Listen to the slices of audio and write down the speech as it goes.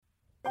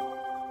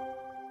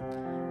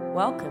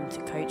Welcome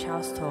to Coach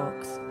House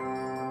Talks.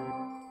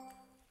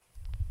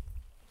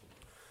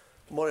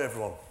 Good morning,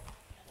 everyone.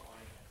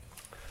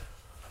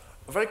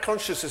 I'm very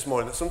conscious this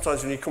morning that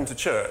sometimes when you come to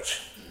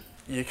church,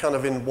 you're kind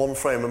of in one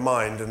frame of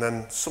mind and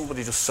then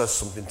somebody just says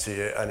something to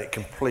you and it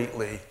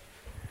completely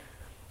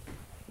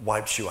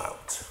wipes you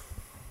out.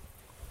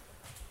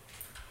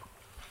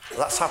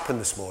 That's happened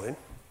this morning.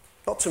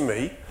 Not to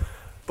me,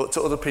 but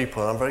to other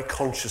people, and I'm very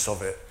conscious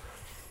of it.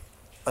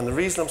 And the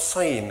reason I'm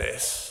saying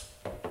this,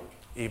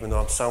 even though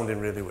I'm sounding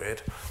really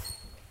weird,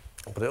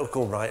 but it'll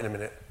go right in a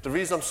minute. The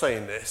reason I'm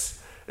saying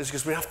this is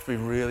because we have to be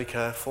really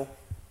careful.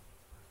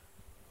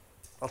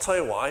 I'll tell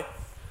you why.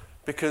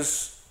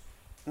 Because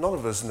none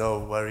of us know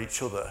where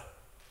each other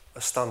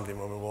are standing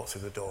when we walk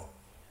through the door.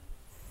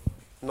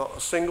 Not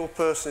a single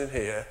person in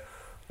here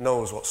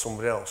knows what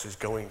somebody else is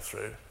going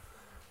through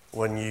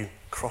when you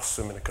cross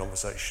them in a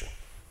conversation.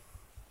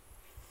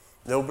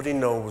 Nobody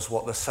knows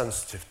what they're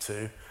sensitive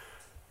to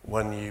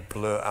when you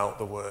blurt out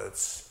the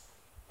words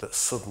that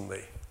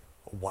suddenly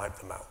wipe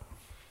them out.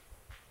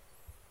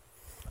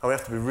 And we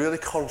have to be really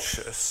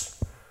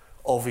conscious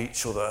of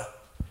each other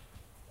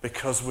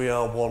because we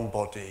are one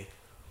body,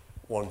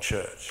 one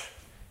church.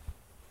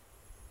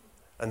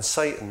 And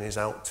Satan is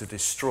out to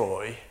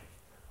destroy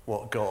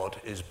what God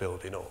is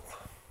building up.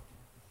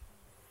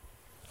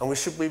 And we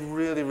should be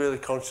really, really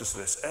conscious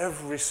of this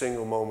every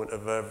single moment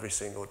of every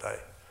single day.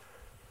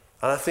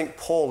 And I think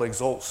Paul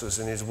exalts us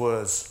in his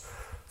words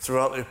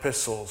throughout the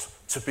epistles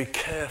to be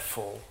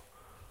careful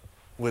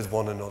with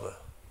one another,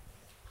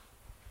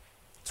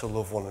 to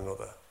love one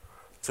another,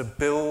 to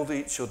build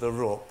each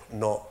other up,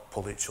 not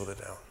pull each other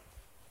down.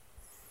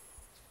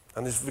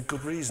 And there's a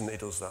good reason he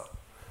does that,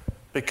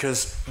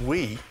 because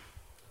we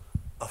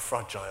are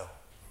fragile.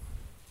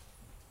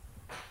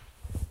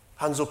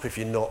 Hands up if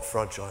you're not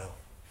fragile.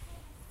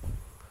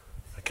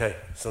 Okay,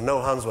 so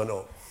no hands went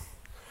up.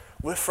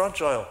 We're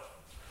fragile.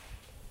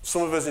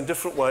 Some of us in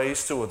different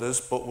ways to others,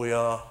 but we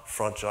are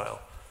fragile.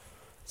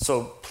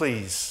 So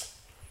please,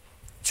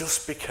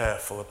 just be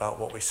careful about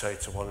what we say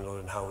to one another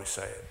and how we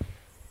say it.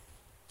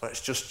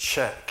 Let's just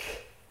check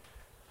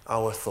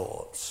our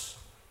thoughts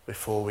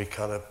before we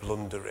kind of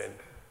blunder in.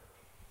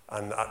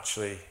 And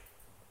actually,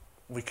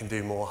 we can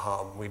do more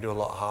harm. We do a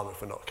lot of harm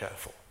if we're not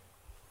careful.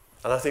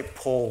 And I think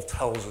Paul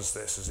tells us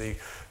this as he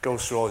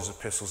goes through all his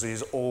epistles.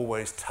 He's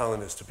always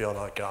telling us to be on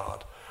our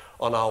guard,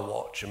 on our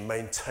watch, and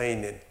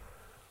maintaining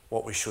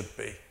what we should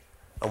be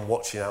and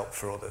watching out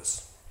for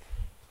others.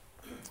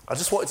 I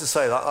just wanted to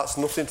say that. That's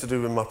nothing to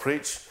do with my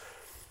preach.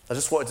 I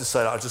just wanted to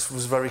say that. I just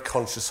was very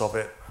conscious of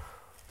it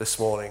this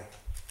morning.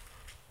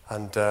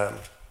 And I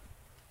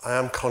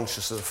am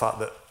conscious of the fact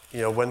that,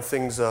 when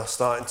things are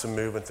starting to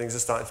move, when things are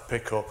starting to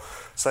pick up,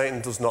 Satan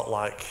does not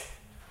like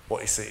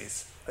what he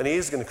sees. And he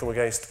is going to come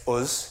against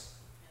us,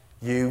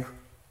 you,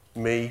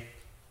 me,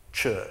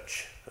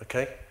 church,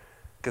 okay?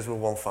 Because we're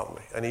one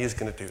family. And he is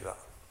going to do that.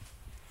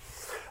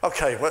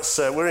 Okay,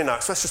 we're in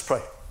Acts. Let's just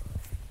pray.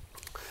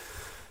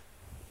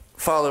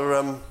 Father,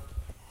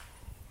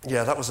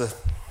 that was a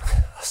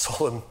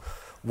solemn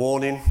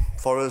warning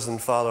for us.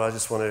 And Father, I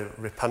just want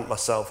to repent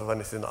myself of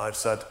anything that I've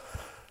said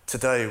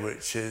today,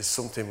 which is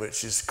something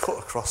which is cut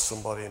across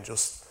somebody and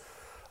just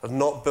have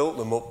not built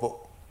them up, but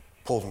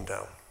pulled them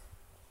down.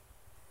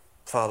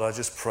 Father, I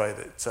just pray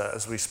that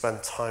as we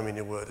spend time in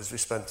your word, as we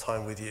spend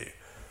time with you,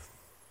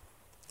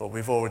 Lord,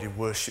 we've already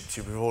worshipped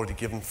you. We've already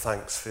given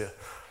thanks for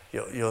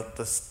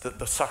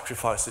the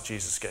sacrifice that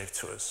Jesus gave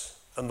to us.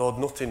 And Lord,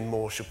 nothing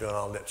more should be on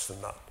our lips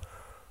than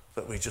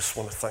that we just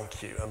want to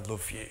thank you and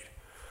love you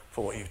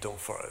for what you've done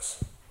for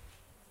us.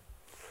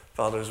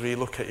 Father, as we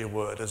look at your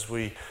word, as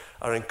we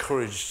are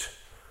encouraged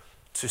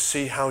to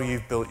see how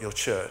you've built your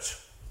church,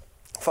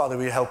 Father,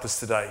 will you help us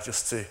today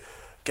just to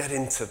get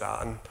into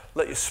that and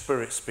let your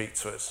spirit speak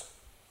to us.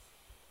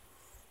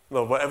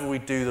 Lord, whatever we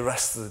do the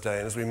rest of the day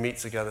and as we meet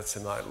together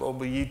tonight, Lord,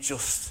 will you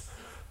just,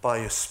 by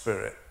your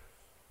spirit,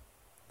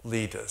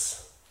 lead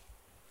us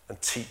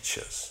and teach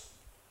us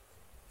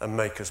and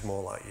make us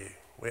more like you.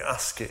 We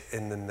ask it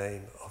in the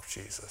name of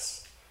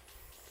Jesus.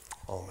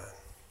 Amen.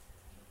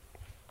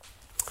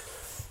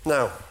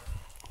 Now,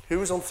 who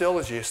was on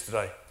theology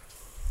yesterday?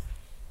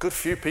 Good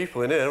few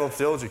people in here on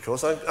theology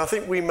course. I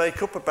think we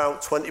make up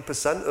about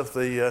 20% of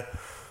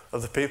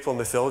the people on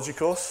the theology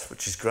course,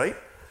 which is great.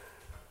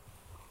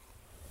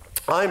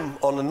 I'm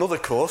on another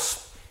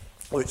course,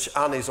 which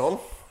Anne is on.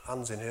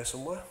 Anne's in here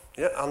somewhere.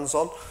 Yeah, Anne's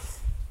on.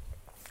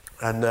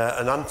 And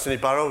Anthony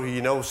Barrow, who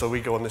you know, so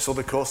we go on this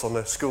other course on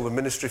the School of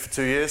Ministry for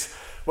 2 years,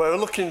 where we're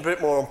looking a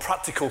bit more on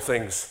practical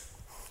things.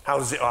 How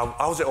does it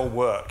all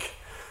work?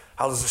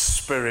 How does the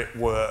Spirit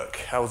work?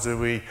 How do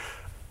we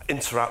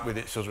interact with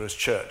each other as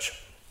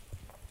church?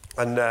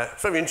 And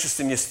very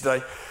interesting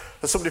yesterday,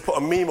 that somebody put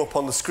a meme up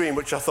on the screen,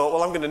 which I thought,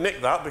 well, I'm going to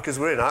nick that because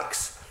we're in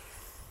Acts.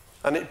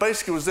 And it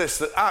basically was this,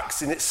 that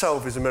Acts in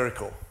itself is a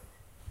miracle.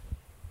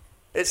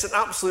 It's an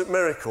absolute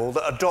miracle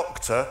that a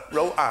doctor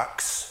wrote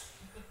Acts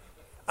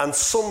and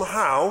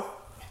somehow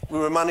we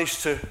were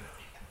managed to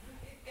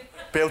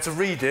be able to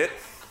read it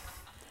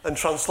and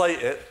translate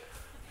it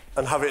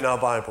and have it in our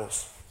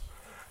Bibles.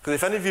 Because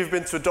if any of you have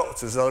been to a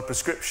doctor's and had a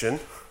prescription,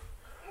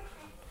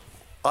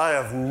 I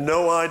have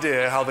no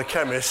idea how the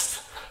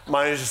chemist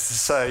manages to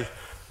say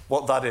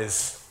what that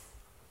is.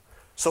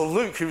 So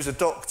Luke, who's a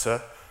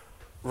doctor,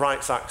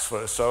 writes Acts for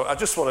us. So I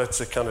just wanted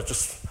to kind of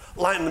just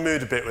lighten the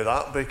mood a bit with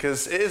that,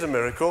 because it is a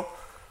miracle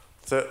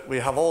that we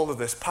have all of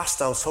this passed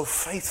down so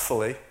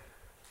faithfully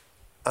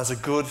as a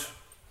good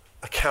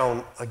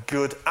account, a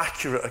good,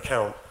 accurate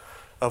account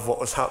of what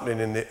was happening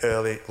in the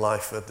early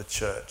life of the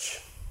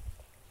church.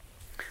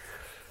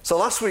 So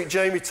last week,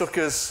 Jamie took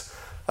us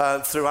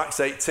through Acts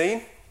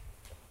 18,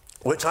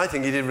 which I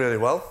think he did really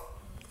well.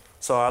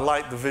 So I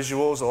liked the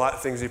visuals, I liked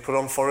the things he put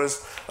on for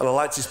us, and I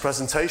liked his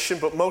presentation,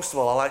 but most of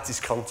all, I liked his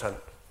content.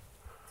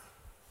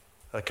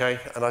 Okay,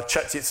 and I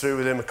checked it through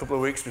with him a couple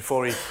of weeks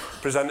before he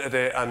presented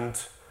it, and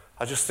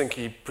I just think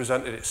he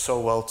presented it so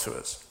well to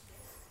us.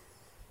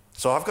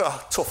 So I've got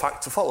a tough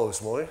act to follow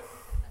this morning.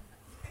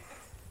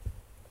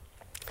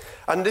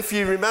 And if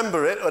you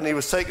remember it, when he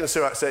was taking us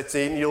through Acts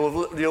 18,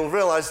 you'll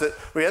realise that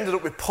we ended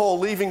up with Paul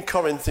leaving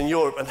Corinth in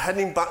Europe and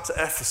heading back to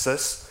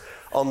Ephesus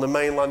on the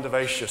mainland of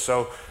Asia.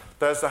 So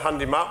there's the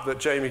handy map that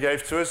Jamie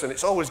gave to us, and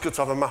it's always good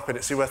to have a map in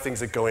it, see where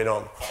things are going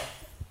on.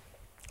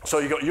 So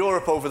you've got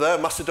Europe over there,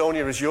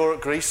 Macedonia is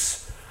Europe,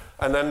 Greece,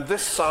 and then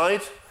this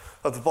side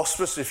of the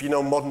Bosphorus, if you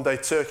know modern-day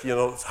Turkey, you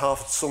know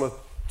some of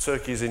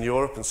Turkey is in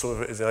Europe and some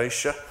of it is in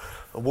Asia.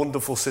 A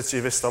wonderful city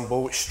of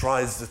Istanbul, which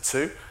strides the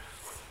two.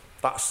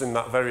 That's in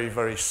that very,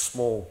 very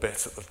small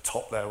bit at the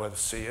top there where the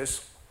sea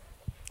is.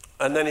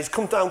 And then he's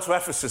come down to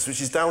Ephesus,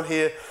 which is down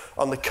here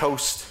on the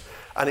coast,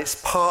 and it's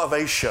part of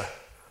Asia.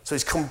 So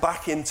he's come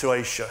back into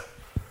Asia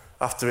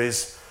after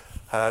his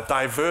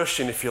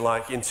diversion, if you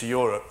like, into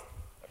Europe.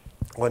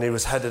 When he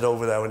was headed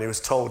over there, when he was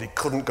told he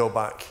couldn't go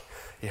back,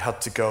 he had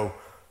to go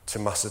to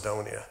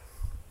Macedonia.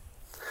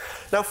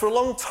 Now, for a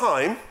long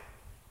time,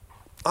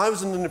 I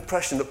was under the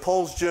impression that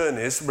Paul's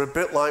journeys were a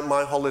bit like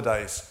my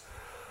holidays.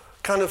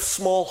 Kind of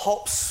small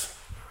hops,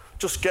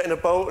 just get in a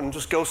boat and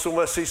just go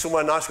somewhere, see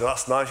somewhere nice, go,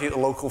 that's nice, eat the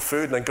local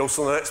food, and then go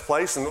to the next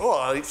place, and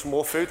I'll eat some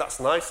more food, that's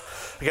nice.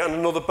 I get on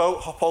another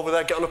boat, hop over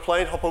there, get on a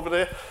plane, hop over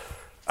there.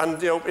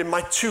 And, in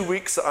my 2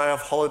 weeks that I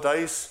have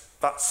holidays,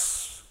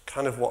 that's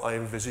kind of what I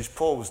envisaged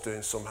Paul was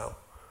doing somehow.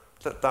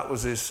 That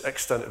was his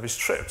extent of his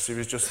trips. He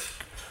was just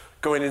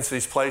going into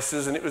these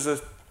places, and it was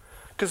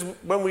because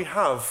when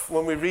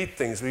we read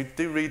things, we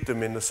do read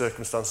them in the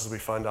circumstances we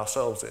find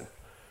ourselves in.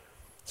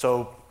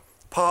 So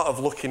part of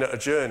looking at a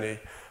journey,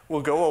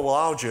 we'll go, well,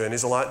 our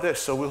journeys are like this.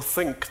 So we'll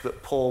think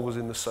that Paul was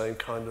in the same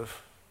kind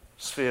of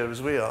sphere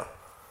as we are.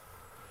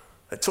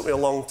 It took me a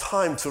long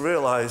time to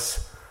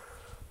realise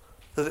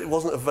that it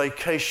wasn't a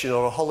vacation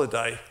or a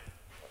holiday,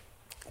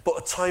 but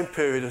a time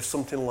period of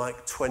something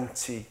like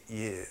 20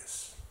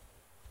 years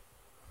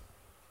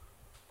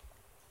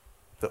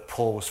that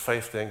Paul was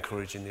faithfully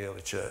encouraging the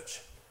early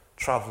church,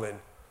 travelling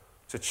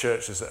to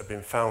churches that had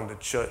been founded,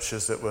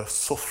 churches that were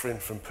suffering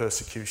from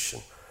persecution.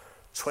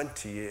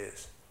 20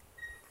 years.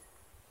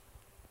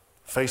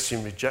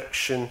 Facing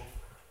rejection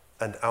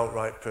and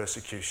outright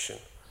persecution,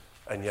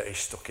 and yet he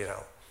stuck it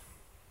out.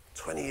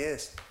 20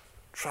 years,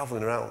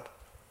 travelling around.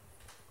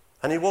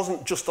 And he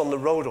wasn't just on the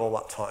road all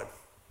that time.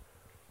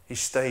 He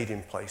stayed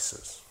in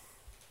places.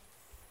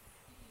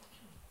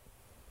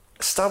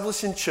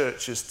 Establishing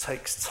churches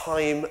takes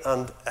time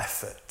and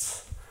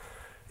effort.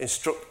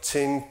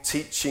 Instructing,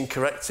 teaching,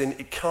 correcting,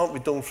 it can't be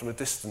done from a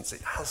distance.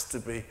 It has to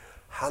be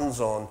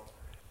hands-on,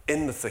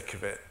 in the thick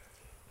of it.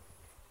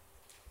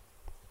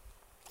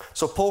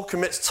 So Paul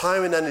commits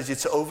time and energy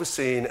to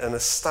overseeing and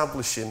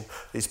establishing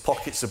these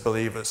pockets of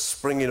believers,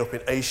 springing up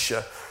in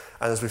Asia,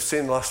 and as we've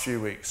seen the last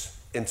few weeks,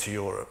 into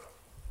Europe.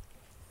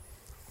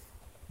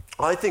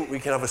 I think we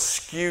can have a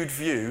skewed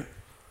view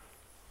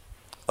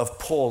of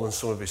Paul and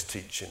some of his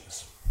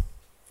teachings,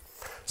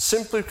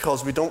 simply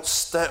because we don't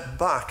step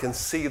back and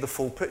see the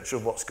full picture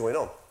of what's going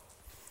on.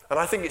 And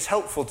I think it's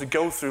helpful to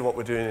go through what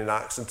we're doing in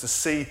Acts and to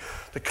see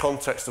the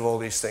context of all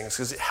these things,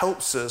 because it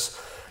helps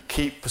us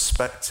keep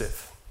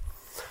perspective.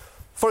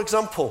 For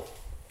example,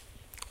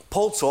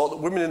 Paul taught that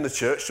women in the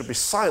church should be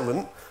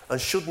silent and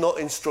should not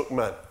instruct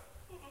men.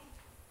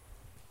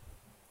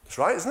 That's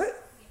right, isn't it?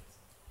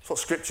 That's what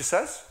Scripture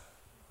says.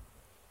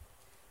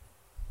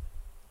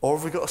 Or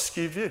have we got a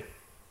skewed view?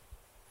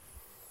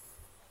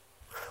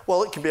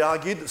 Well, it can be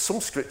argued that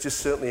some Scriptures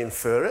certainly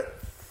infer it,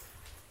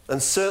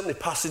 and certainly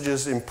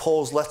passages in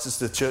Paul's letters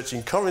to the church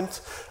in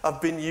Corinth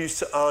have been used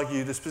to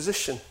argue this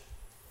position.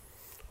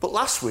 But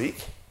last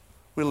week,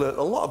 we learnt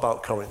a lot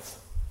about Corinth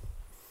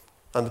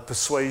and the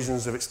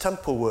persuasions of its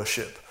temple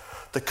worship,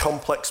 the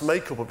complex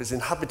makeup of its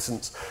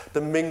inhabitants,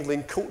 the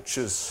mingling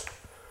cultures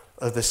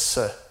of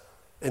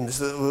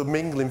the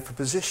mingling for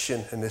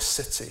position in this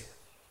city.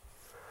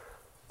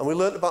 And we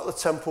learnt about the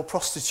temple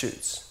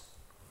prostitutes,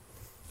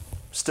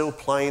 still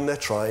plying their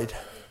trade,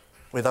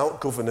 without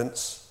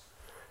governance,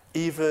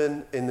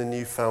 even in the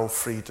newfound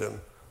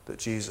freedom that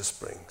Jesus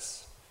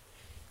brings.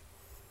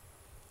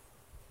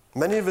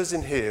 Many of us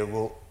in here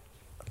will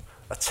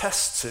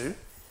attest to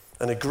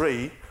and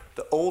agree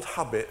that old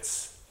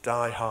habits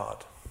die hard.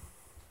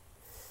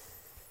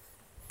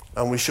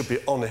 And we should be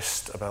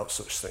honest about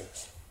such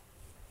things.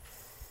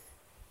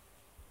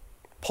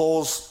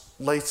 Paul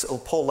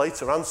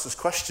later answers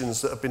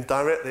questions that have been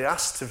directly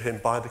asked of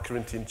him by the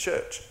Corinthian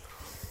church.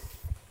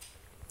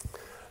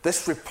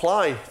 This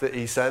reply that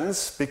he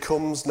sends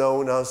becomes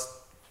known as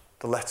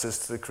the letters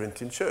to the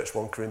Corinthian church,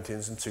 1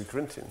 Corinthians and 2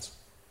 Corinthians.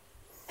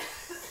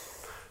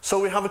 So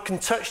we have a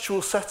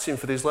contextual setting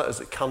for these letters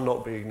that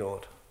cannot be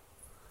ignored.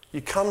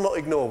 You cannot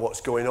ignore what's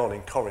going on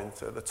in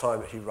Corinth at the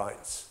time that he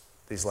writes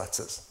these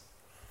letters.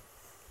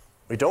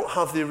 We don't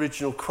have the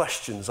original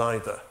questions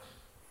either.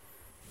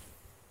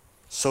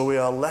 So we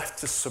are left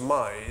to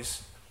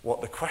surmise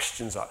what the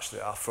questions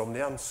actually are from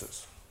the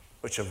answers,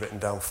 which are written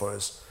down for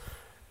us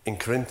in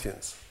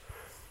Corinthians.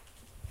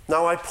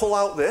 Now I pull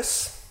out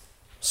this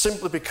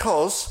simply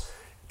because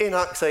in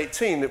Acts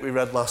 18 that we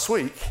read last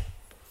week,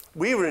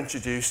 we were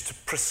introduced to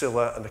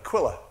Priscilla and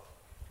Aquila,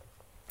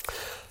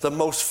 the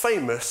most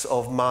famous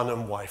of man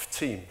and wife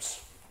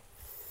teams.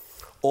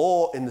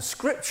 Or in the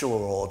scriptural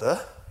order,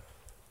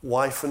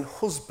 wife and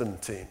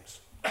husband teams.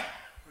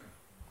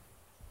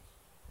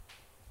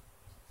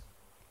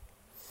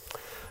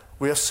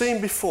 We have seen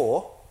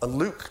before, and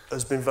Luke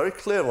has been very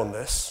clear on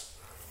this,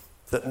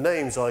 that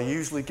names are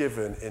usually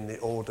given in the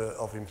order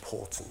of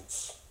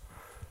importance.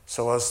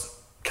 So as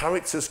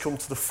characters come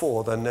to the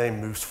fore, their name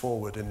moves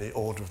forward in the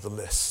order of the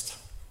list,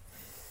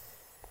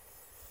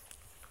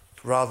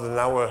 rather than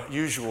our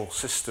usual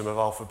system of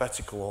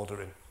alphabetical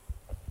ordering.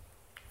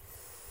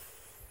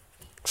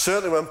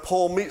 Certainly when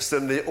Paul meets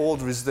them, the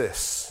order is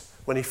this.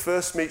 When he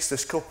first meets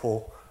this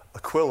couple,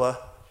 Aquila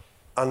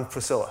and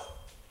Priscilla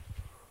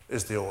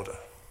is the order.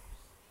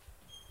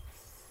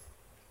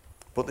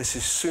 But this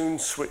is soon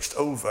switched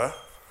over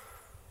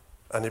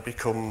and it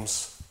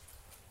becomes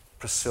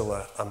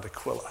Priscilla and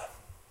Aquila.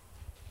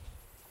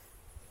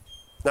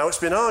 Now it's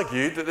been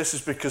argued that this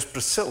is because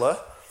Priscilla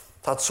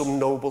had some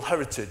noble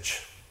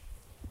heritage.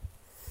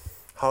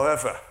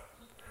 However,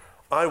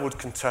 I would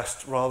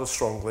contest rather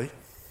strongly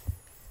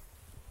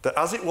that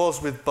as it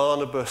was with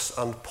Barnabas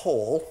and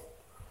Paul,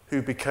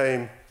 who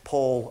became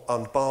Paul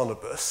and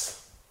Barnabas,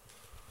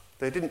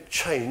 they didn't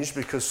change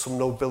because some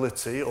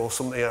nobility or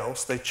something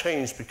else. They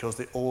changed because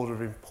the order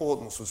of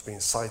importance was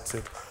being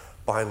cited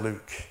by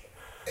Luke.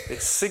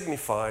 It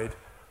signified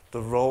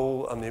the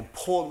role and the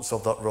importance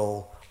of that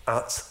role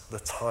at the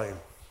time.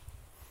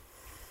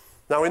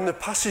 Now, in the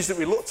passage that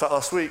we looked at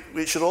last week,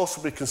 it should also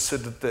be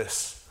considered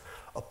this.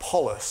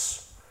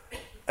 Apollos,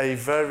 a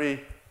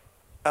very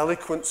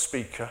eloquent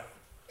speaker,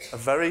 a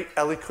very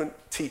eloquent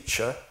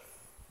teacher,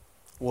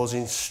 was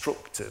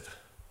instructed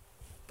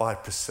by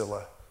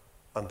Priscilla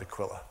and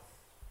Aquila.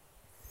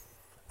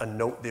 And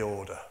note the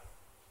order.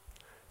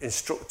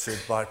 Instructed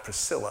by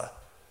Priscilla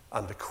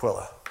and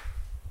Aquila.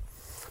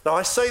 Now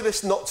I say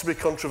this not to be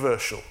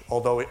controversial,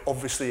 although it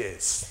obviously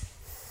is,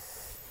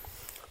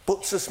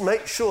 but to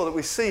make sure that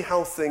we see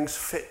how things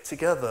fit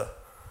together,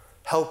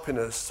 helping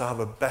us to have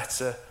a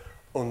better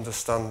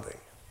understanding.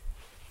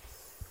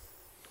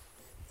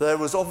 There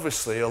was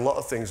obviously a lot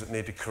of things that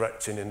needed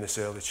correcting in this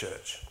early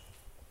church,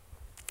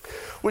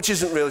 which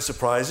isn't really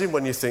surprising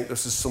when you think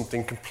this is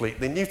something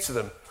completely new to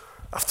them.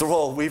 After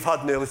all, we've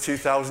had nearly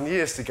 2,000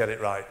 years to get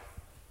it right.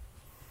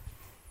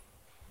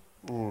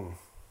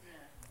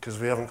 Because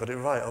we haven't got it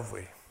right, have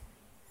we?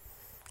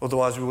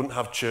 Otherwise, we wouldn't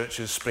have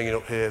churches springing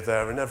up here,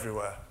 there, and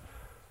everywhere.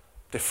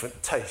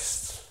 Different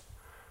tastes,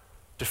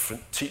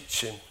 different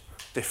teaching,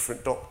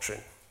 different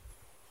doctrine.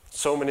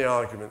 So many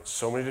arguments,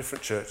 so many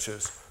different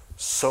churches,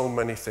 so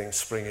many things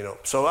springing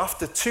up. So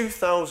after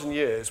 2,000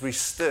 years, we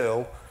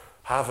still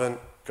haven't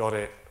got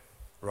it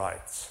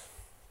right.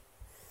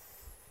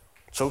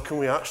 So can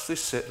we actually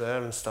sit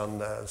there and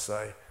stand there and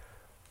say,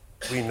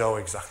 we know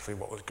exactly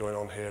what was going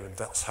on here and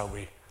that's how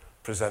we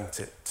present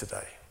it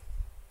today?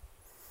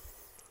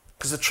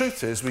 Because the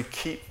truth is we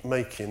keep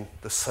making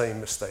the same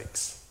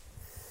mistakes.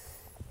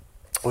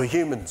 We're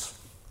humans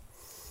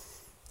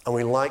and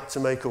we like to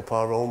make up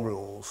our own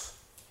rules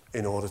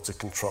in order to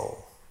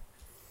control.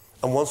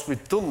 And once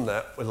we've done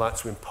that, we like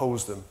to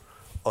impose them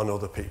on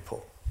other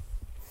people.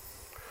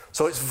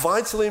 So it's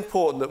vitally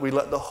important that we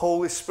let the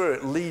Holy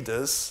Spirit lead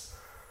us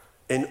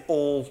in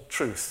all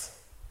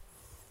truth,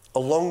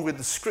 along with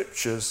the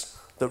scriptures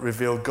that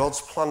reveal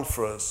God's plan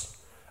for us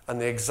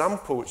and the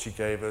example which he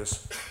gave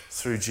us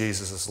through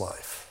Jesus'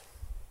 life.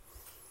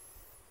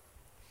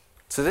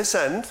 To this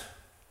end,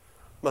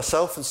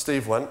 myself and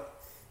Steve Went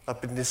have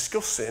been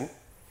discussing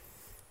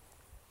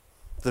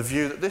the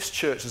view that this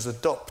church has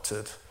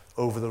adopted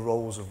over the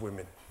roles of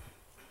women.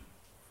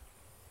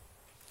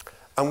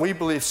 And we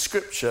believe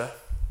scripture,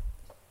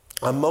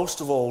 and most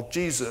of all,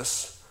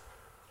 Jesus,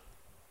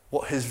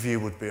 what his view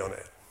would be on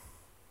it,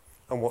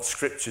 and what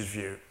Scripture's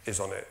view is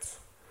on it.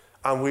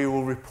 And we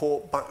will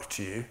report back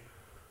to you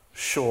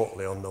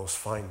shortly on those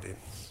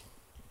findings.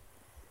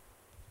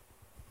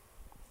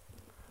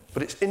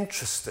 But it's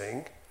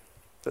interesting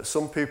that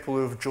some people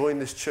who have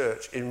joined this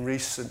church in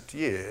recent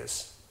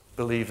years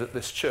believe that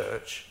this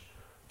church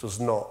does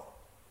not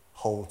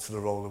hold to the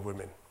role of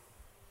women.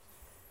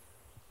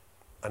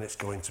 And it's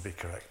going to be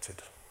corrected.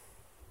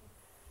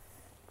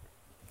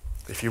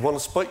 If you want to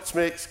speak to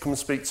me, come and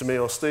speak to me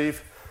or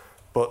Steve,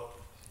 but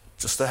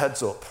just a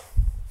heads up.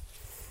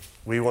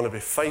 We want to be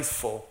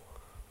faithful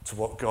to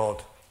what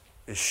God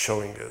is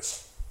showing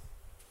us.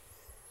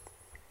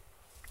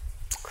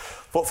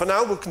 But for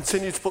now, we'll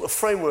continue to put the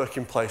framework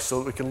in place so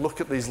that we can look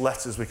at these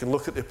letters, we can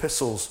look at the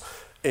epistles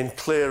in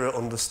clearer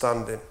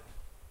understanding.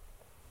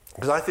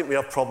 Because I think we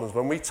have problems.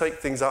 When we take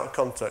things out of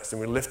context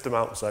and we lift them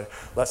out and say,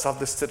 let's have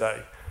this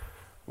today,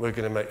 we're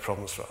going to make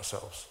problems for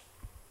ourselves.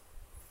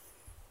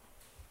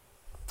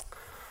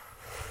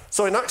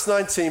 So in Acts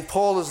 19,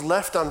 Paul has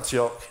left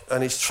Antioch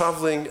and he's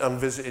travelling and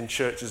visiting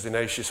churches in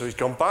Asia. So he's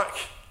gone back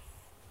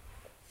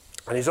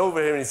and he's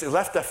over here and he's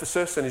left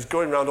Ephesus and he's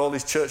going around all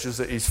these churches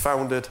that he's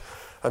founded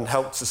and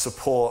helped to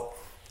support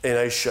in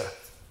Asia.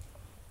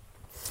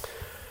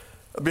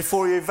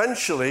 Before he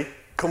eventually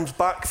comes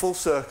back full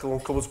circle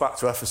and comes back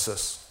to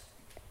Ephesus.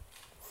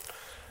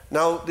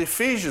 Now, the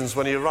Ephesians,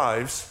 when he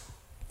arrives,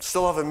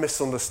 still have a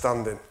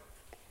misunderstanding.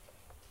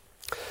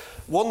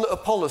 One that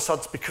Apollos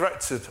had to be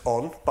corrected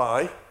on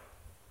by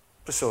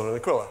Priscilla and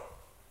Aquila.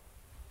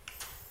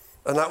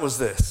 And that was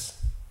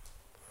this.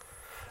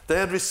 They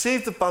had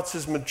received the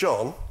baptism of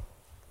John,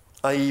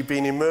 i.e.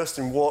 being immersed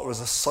in water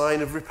as a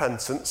sign of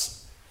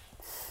repentance,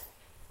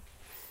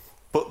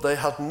 but they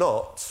had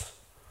not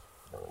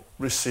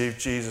received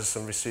Jesus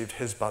and received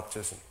his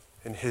baptism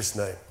in his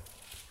name.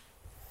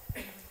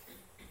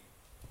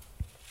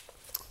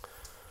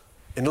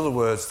 In other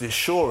words, the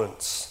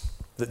assurance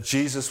that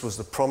Jesus was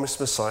the promised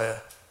Messiah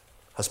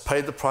has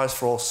paid the price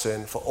for all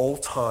sin for all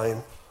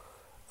time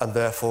and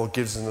therefore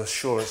gives an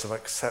assurance of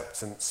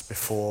acceptance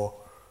before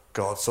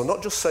God. So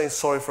not just saying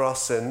sorry for our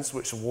sins,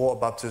 which water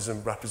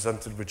baptism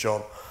represented with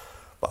John,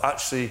 but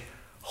actually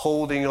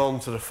holding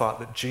on to the fact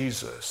that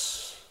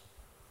Jesus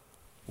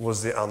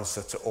was the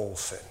answer to all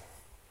sin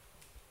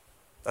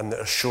and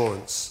the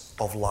assurance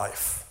of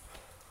life.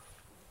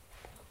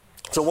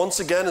 So once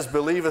again, as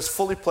believers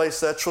fully place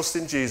their trust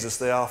in Jesus,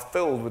 they are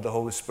filled with the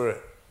Holy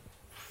Spirit.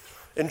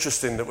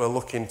 Interesting that we're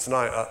looking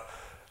tonight at,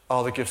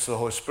 are the gifts of the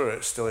Holy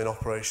Spirit still in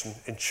operation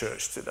in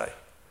church today?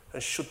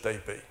 And should they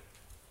be?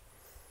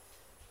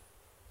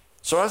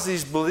 So as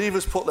these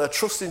believers put their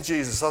trust in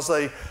Jesus, as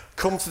they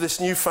come to this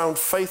newfound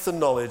faith and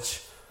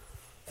knowledge,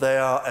 they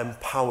are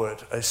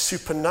empowered. A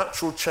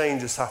supernatural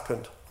change has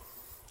happened.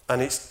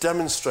 And it's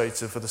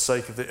demonstrated for the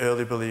sake of the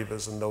early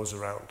believers and those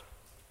around.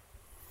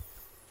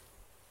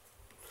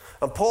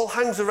 And Paul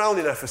hangs around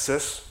in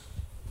Ephesus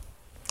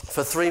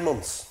for 3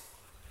 months,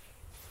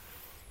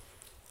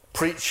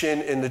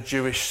 preaching in the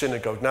Jewish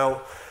synagogue.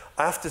 Now,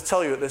 I have to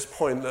tell you at this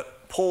point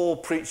that Paul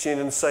preaching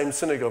in the same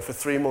synagogue for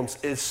 3 months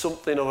is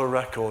something of a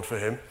record for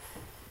him,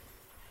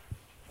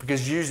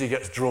 because usually he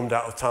gets drummed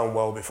out of town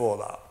well before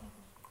that.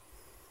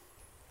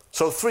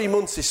 So 3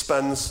 months he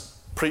spends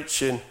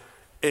preaching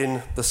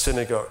in the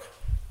synagogue.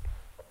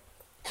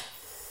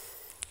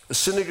 The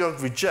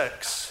synagogue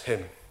rejects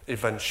him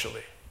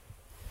eventually,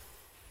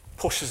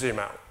 pushes him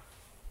out,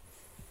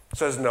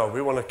 says, no,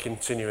 we want to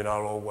continue in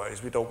our old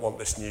ways. We don't want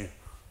this new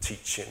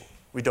teaching.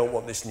 We don't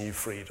want this new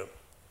freedom.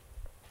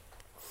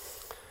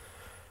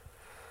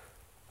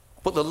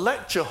 But the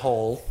lecture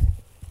hall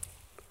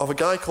of a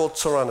guy called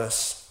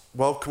Tyrannus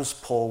welcomes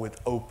Paul with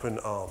open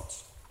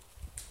arms.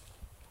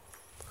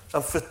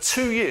 And for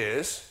 2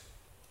 years,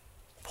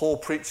 Paul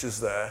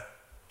preaches there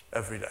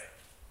every day.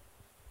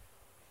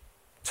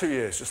 2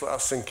 years, just let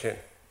that sink in.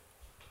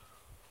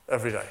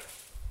 Every day.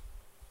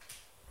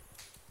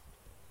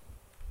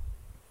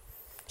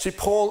 See,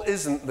 Paul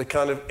isn't the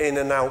kind of in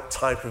and out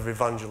type of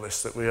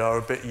evangelist that we are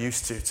a bit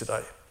used to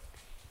today.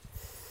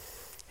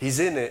 He's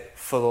in it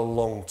for the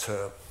long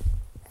term,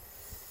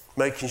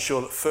 making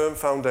sure that firm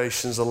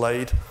foundations are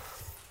laid.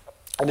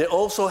 And it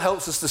also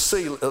helps us to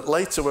see that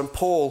later when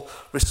Paul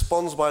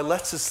responds by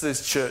letters to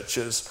these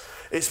churches,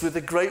 it's with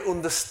a great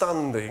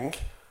understanding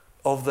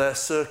of their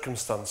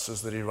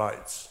circumstances that he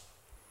writes.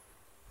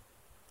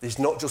 He's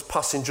not just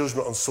passing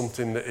judgment on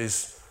something that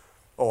is,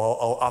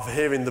 I'm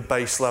hearing the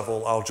base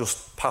level, I'll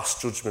just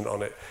pass judgment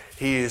on it.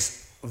 He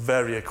is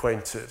very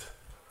acquainted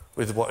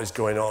with what is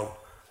going on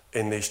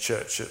in these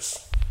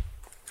churches.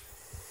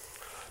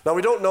 Now,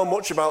 we don't know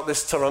much about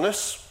this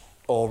Tyrannus,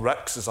 or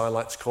Rex as I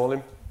like to call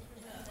him.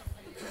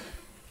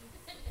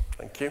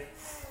 Thank you.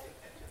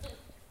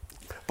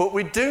 But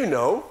we do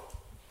know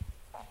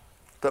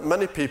that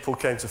many people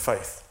came to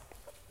faith,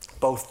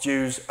 both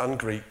Jews and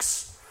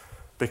Greeks,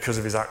 because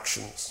of his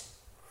actions.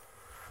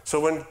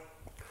 So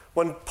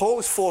when Paul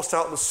is forced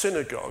out of the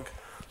synagogue,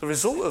 the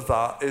result of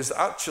that is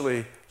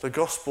actually the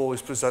gospel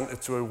is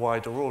presented to a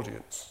wider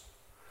audience.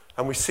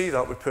 And we see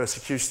that with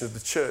persecution of the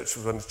church.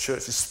 When the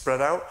church is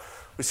spread out,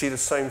 we see the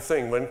same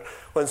thing.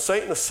 When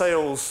Satan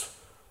assails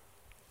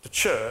the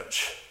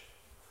church,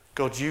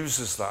 God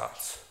uses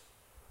that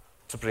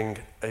to bring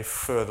a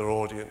further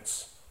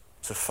audience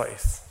to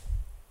faith.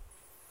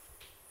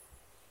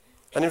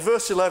 And in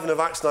verse 11 of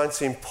Acts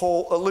 19,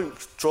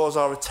 Luke draws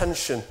our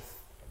attention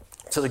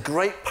to the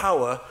great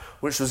power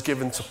which was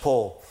given to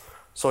Paul.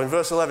 So in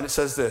verse 11 it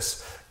says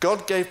this: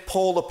 God gave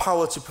Paul the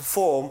power to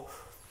perform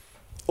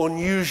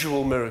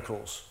unusual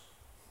miracles.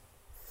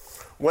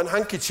 When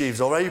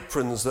handkerchiefs or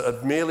aprons that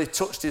had merely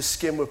touched his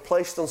skin were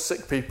placed on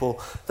sick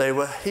people, they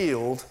were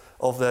healed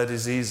of their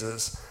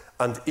diseases,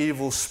 and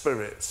evil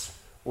spirits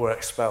were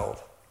expelled.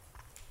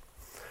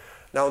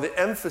 Now, the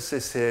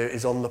emphasis here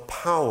is on the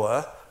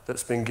power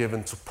that's been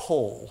given to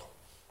Paul,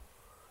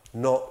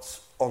 not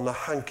on the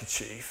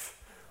handkerchief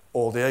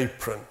or the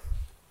apron.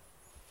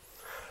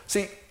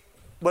 See,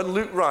 when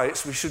Luke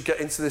writes, we should get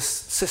into this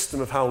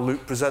system of how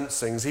Luke presents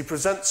things. He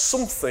presents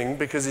something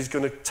because he's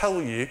going to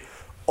tell you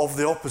of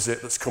the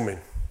opposite that's coming.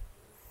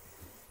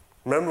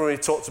 Remember when he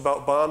talked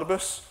about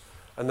Barnabas?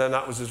 And then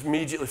that was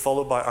immediately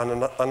followed by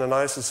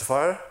Ananias and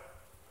Sapphira?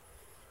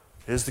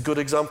 Here's the good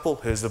example,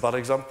 here's the bad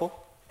example.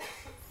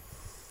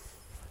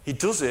 He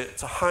does it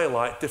to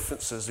highlight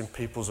differences in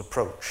people's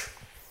approach.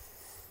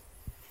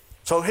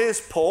 So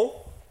here's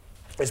Paul.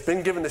 He's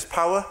been given this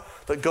power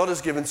that God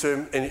has given to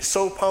him, and it's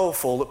so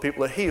powerful that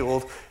people are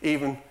healed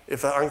even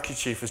if a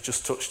handkerchief has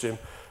just touched him.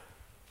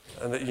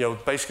 And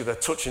that, basically they're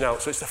touching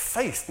out. So it's the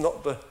faith,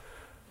 not the...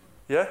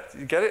 Yeah,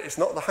 you get it? It's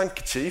not the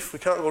handkerchief. We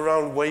can't go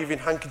around waving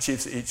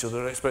handkerchiefs at each other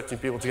and expecting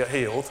people to get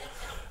healed.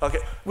 Okay,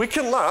 we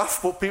can laugh,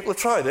 but people have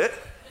tried it.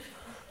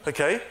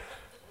 Okay?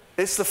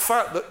 It's the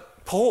fact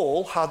that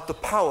Paul had the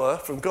power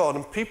from God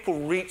and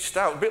people reached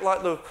out, a bit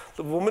like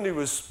the woman who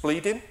was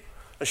bleeding,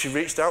 and she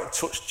reached out and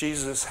touched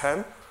Jesus'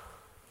 hem.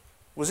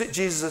 Was it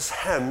Jesus'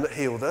 hem that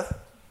healed her?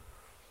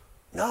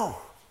 No.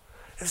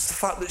 It was the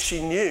fact that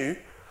she knew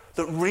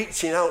that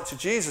reaching out to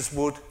Jesus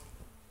would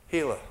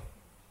heal her.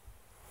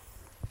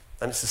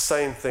 And it's the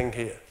same thing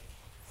here.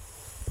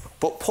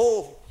 But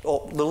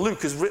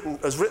Luke has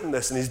written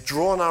this, and he's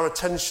drawn our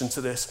attention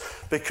to this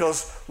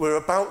because we're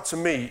about to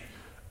meet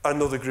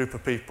another group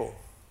of people.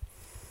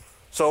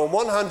 So on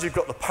one hand, you've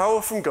got the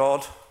power from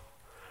God,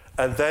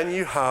 and then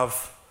you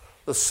have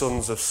the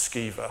sons of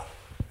Sceva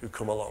who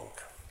come along.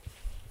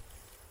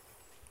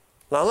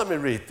 Now let me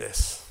read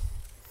this.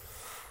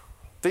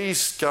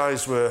 These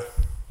guys were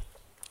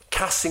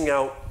casting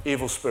out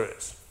evil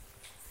spirits.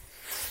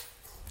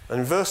 And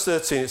in verse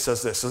 13 it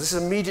says this. So this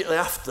is immediately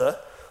after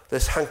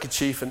this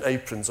handkerchief and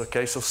aprons,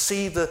 okay? So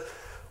see the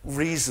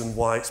reason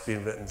why it's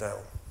been written down.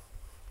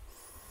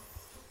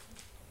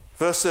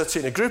 Verse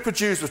 13, a group of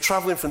Jews were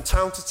traveling from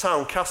town to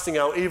town casting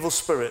out evil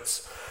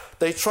spirits.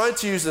 They tried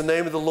to use the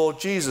name of the Lord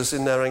Jesus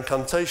in their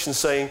incantation,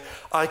 saying,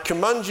 I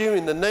command you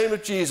in the name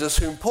of Jesus,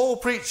 whom Paul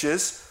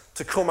preaches,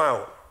 to come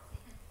out.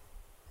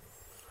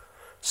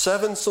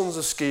 7 sons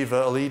of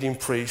Sceva, a leading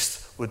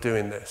priest, were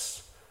doing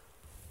this.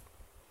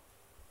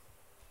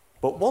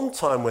 But one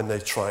time when they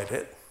tried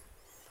it,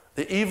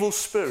 the evil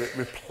spirit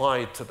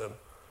replied to them,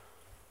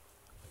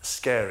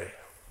 scary.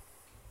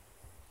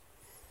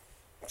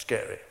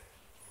 Scary.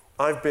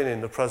 I've been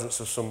in the presence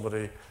of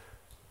somebody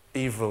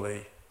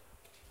evilly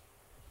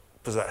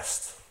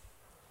possessed,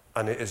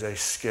 and it is a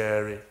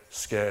scary,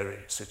 scary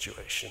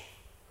situation,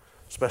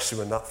 especially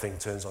when that thing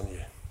turns on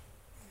you.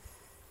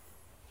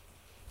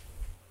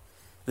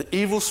 The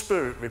evil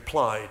spirit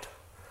replied,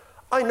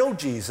 I know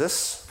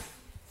Jesus,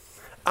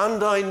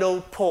 and I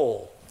know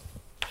Paul,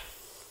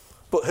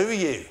 but who are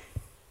you?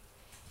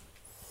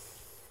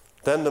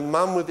 Then the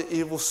man with the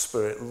evil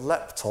spirit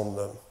leapt on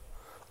them,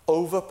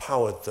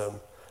 overpowered them,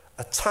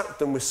 attacked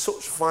them with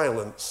such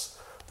violence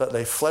that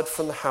they fled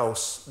from the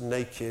house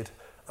naked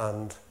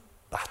and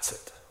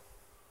battered.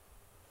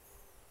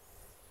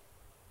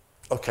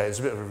 Okay, there's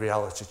a bit of a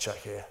reality check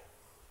here.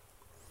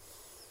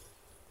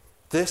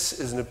 This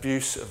is an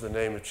abuse of the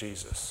name of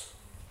Jesus.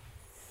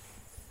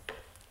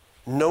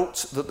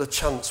 Note that the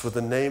chants were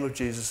the name of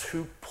Jesus,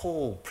 who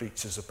Paul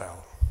preaches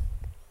about.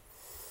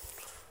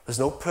 There's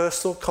no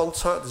personal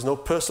contact, there's no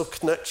personal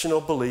connection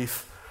or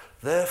belief.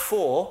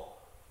 Therefore,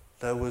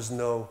 there was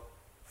no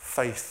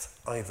faith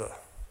either.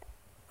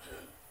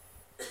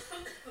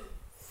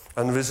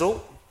 And the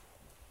result?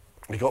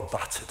 They got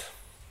battered.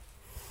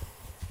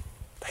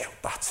 They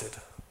got battered.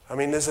 I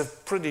mean, there's a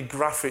pretty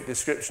graphic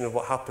description of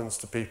what happens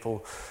to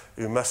people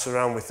who mess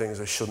around with things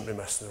they shouldn't be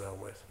messing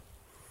around with.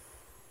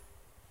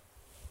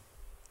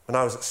 When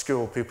I was at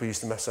school, people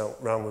used to mess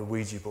around with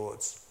Ouija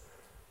boards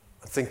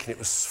and thinking it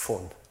was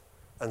fun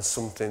and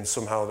something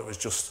somehow that was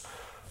just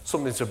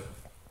something to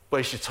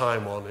waste your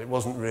time on. It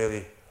wasn't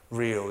really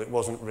real. It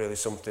wasn't really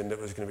something that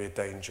was going to be a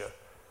danger.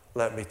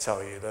 Let me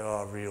tell you, there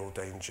are real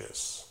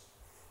dangers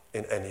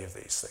in any of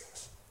these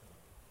things.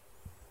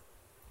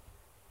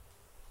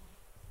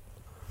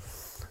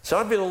 So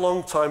I've been a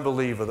long-time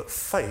believer that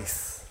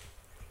faith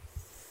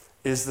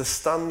is the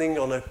standing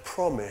on a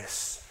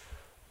promise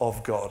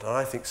of God. And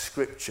I think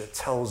Scripture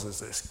tells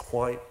us this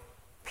quite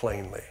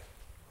plainly.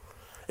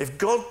 If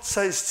God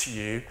says to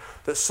you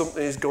that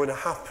something is going to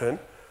happen,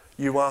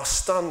 you are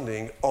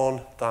standing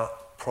on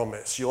that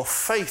promise. Your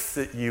faith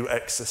that you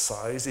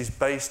exercise is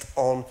based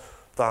on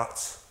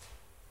that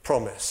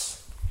promise.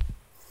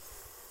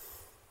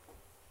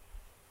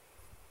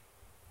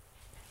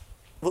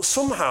 But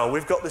somehow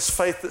we've got this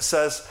faith that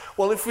says,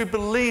 well, if we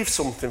believe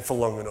something for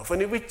long enough,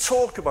 and if we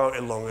talk about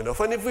it long enough,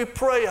 and if we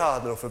pray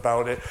hard enough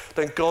about it,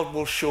 then God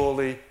will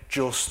surely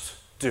just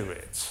do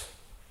it.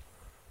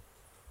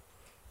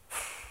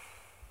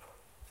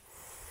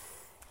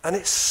 And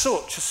it's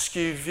such a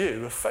skewed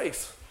view of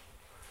faith.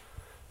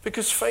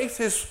 Because faith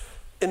is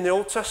in the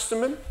Old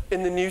Testament,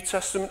 in the New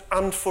Testament,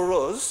 and for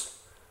us,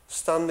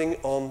 standing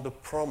on the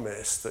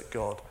promise that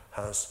God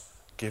has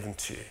given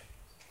to you.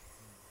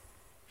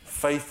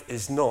 Faith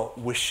is not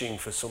wishing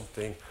for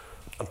something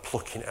and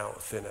plucking it out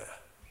of thin air.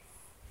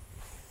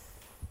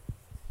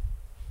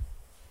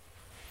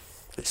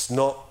 It's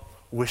not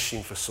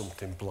wishing for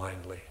something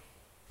blindly.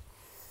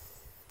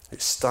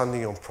 It's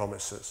standing on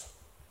promises.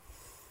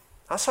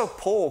 That's how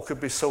Paul could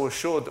be so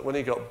assured that when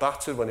he got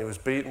battered, when he was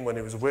beaten, when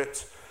he was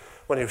whipped,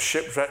 when he was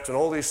shipwrecked and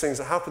all these things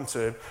that happened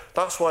to him,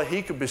 that's why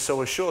he could be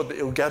so assured that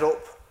he'll get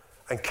up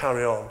and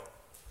carry on.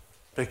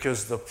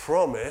 Because the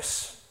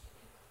promise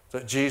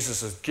that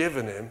Jesus has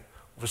given him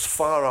was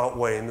far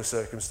outweighing the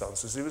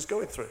circumstances he was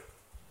going through.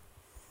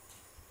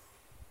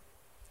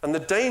 And the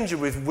danger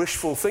with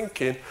wishful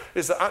thinking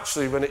is that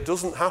actually when it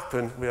doesn't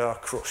happen, we are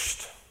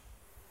crushed.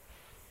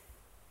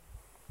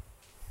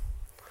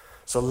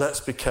 So let's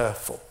be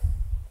careful.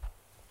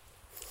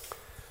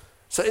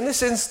 So in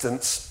this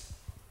instance,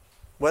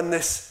 when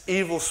this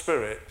evil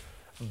spirit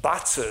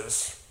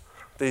batters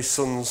these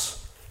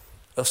sons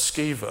of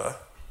Sceva,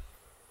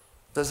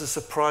 there's a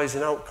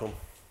surprising outcome.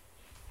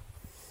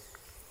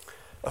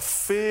 A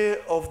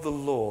fear of the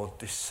Lord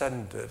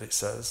descended, it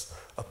says,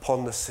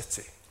 upon the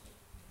city.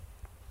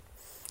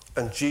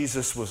 And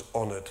Jesus was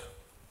honoured.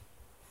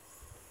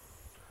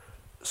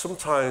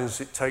 Sometimes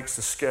it takes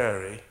the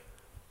scary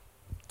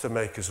to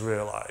make us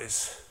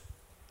realise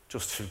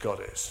just who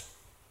God is.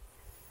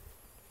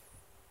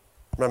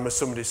 I remember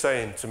somebody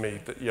saying to me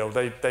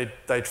that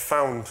they'd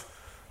found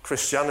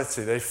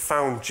Christianity, they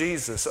found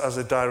Jesus as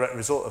a direct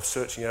result of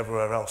searching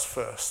everywhere else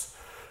first.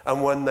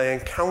 And when they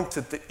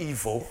encountered the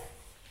evil,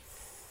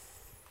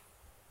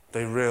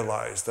 they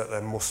realised that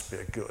there must be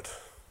a good.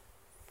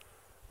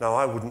 Now,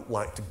 I wouldn't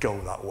like to go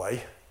that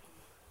way,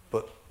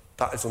 but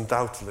that is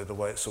undoubtedly the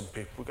way some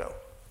people go.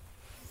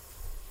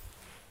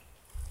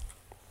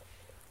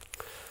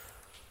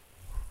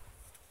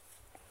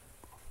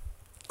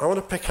 I want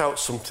to pick out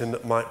something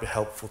that might be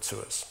helpful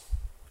to us.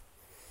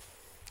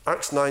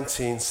 Acts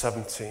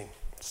 19:17.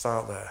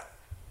 Start there.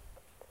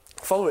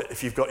 Follow it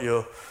if you've got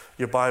your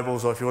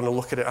Bibles or if you want to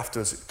look at it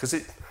afterwards, because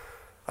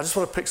I just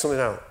want to pick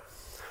something out.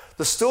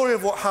 The story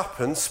of what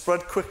happened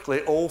spread quickly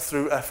all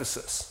through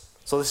Ephesus.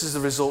 So this is the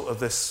result of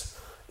this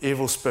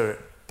evil spirit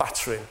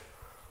battering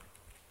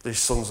these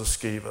sons of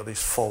Sceva,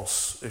 these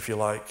false, if you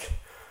like.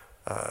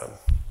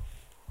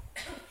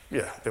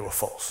 They were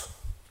false.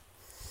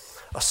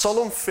 A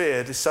solemn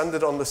fear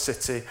descended on the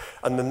city,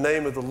 and the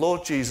name of the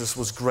Lord Jesus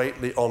was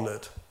greatly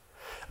honoured.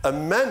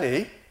 And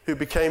many who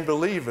became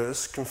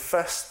believers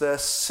confessed their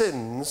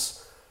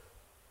sins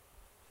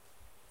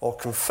or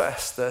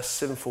confessed their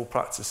sinful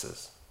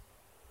practices.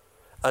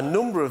 A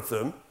number of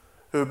them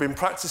who had been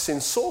practicing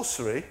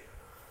sorcery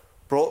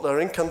brought their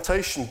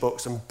incantation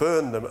books and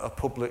burned them at a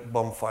public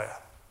bonfire.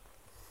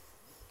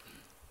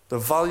 The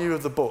value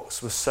of the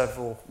books was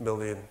several $1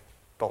 million.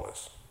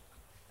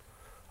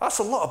 That's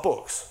a lot of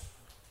books.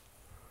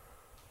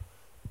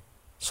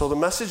 So the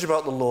message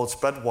about the Lord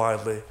spread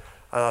widely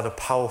and had a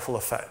powerful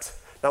effect.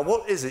 Now,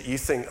 what is it you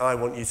think I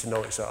want you to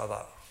notice out of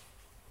that?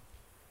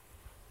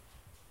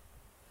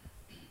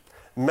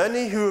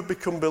 Many who have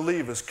become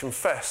believers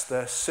confess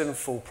their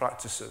sinful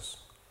practices.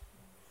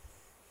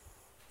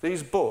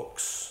 These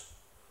books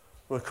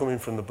were coming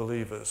from the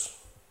believers,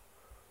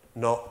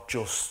 not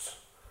just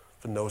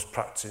from those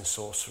practicing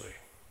sorcery.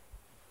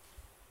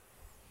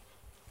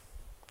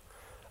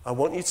 I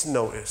want you to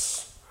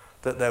notice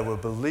that there were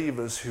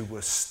believers who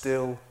were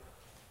still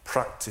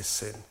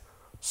practicing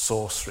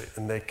sorcery,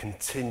 and they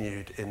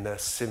continued in their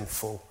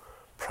sinful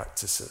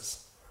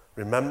practices.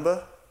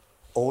 Remember,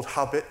 old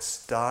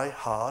habits die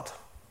hard.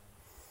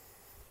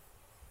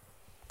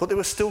 But they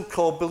were still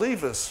called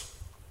believers.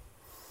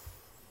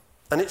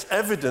 And it's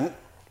evident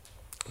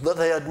that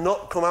they had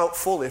not come out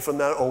fully from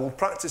their old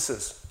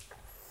practices.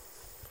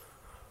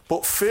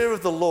 But fear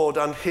of the Lord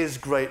and his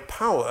great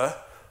power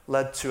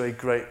led to a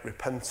great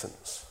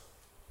repentance.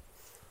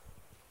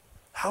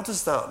 How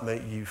does that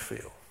make you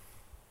feel?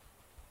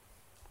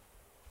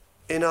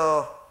 In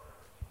our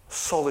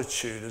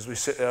solitude, as we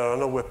sit there, I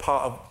know we're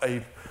part of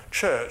a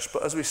church,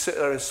 but as we sit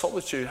there in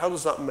solitude, how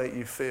does that make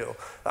you feel?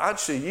 That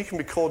actually you can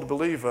be called a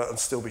believer and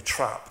still be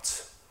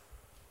trapped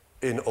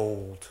in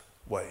old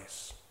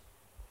ways.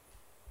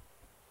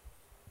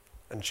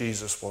 And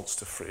Jesus wants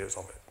to free us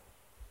of it.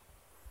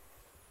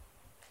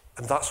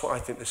 And that's what I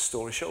think this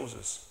story shows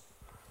us.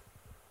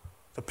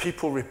 The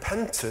people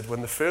repented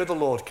when the fear of the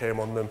Lord came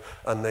on them,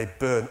 and they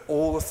burned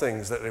all the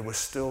things that they were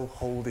still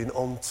holding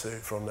on to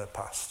from their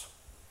past.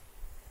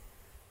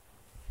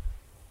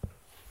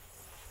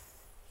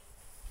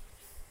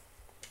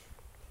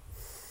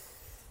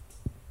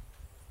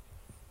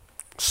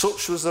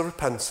 Such was their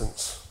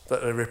repentance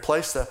that they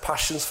replaced their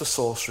passions for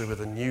sorcery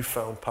with a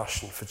newfound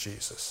passion for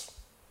Jesus.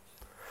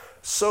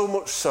 So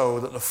much so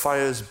that the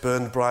fires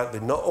burned brightly,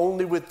 not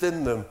only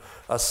within them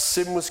as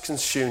sin was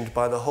consumed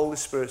by the Holy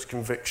Spirit's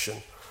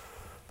conviction,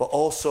 but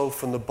also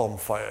from the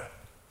bonfire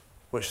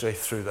which they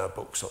threw their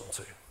books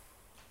onto.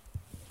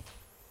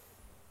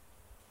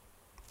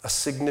 A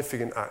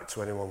significant act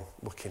to anyone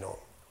looking on.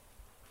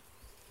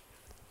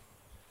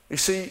 You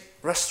see,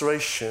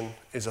 restoration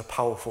is a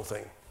powerful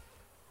thing.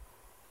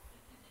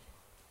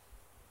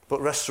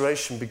 But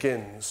restoration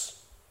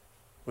begins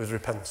with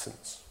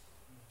repentance.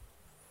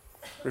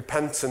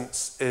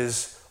 Repentance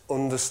is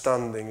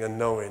understanding and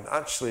knowing,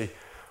 actually,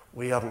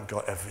 we haven't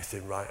got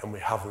everything right and we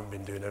haven't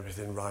been doing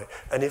everything right.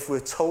 And if we're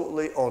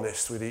totally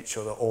honest with each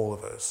other, all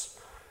of us,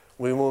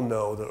 we will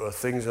know that there are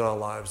things in our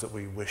lives that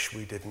we wish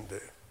we didn't do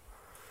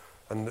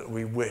and that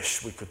we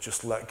wish we could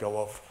just let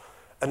go of.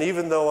 And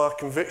even though our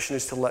conviction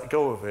is to let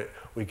go of it,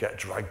 we get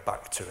dragged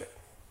back to it.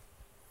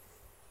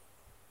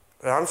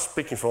 And I'm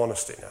speaking for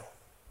honesty now,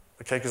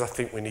 okay, because I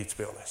think we need to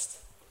be honest.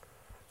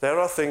 There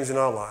are things in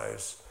our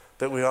lives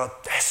that we are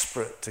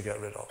desperate to get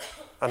rid of.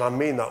 And I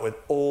mean that with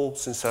all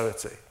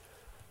sincerity.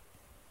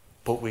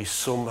 But we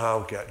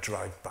somehow get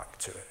dragged back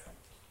to it.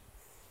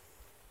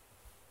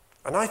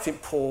 And I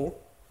think Paul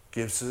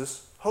gives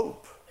us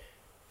hope.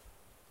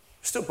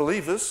 Still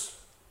believers,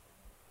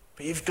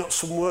 but you've got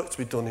some work to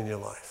be done in your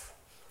life.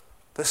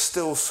 There's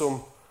still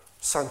some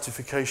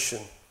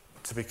sanctification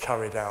to be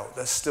carried out.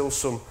 There's still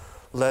some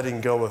letting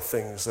go of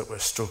things that we're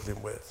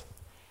struggling with.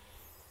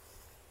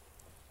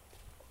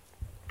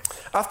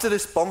 After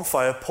this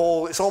bonfire,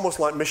 Paul, it's almost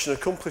like mission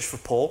accomplished for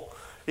Paul.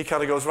 He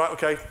kind of goes, right,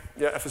 okay,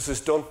 yeah,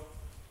 Ephesus done.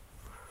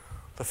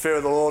 The fear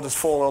of the Lord has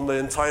fallen on the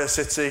entire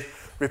city.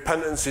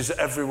 Repentance is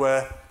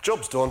everywhere.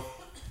 Job's done.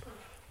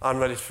 I'm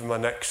ready for my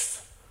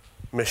next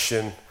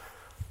mission.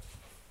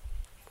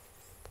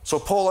 So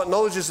Paul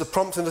acknowledges the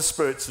prompting of the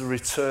Spirit to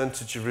return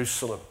to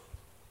Jerusalem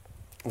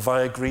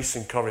via Greece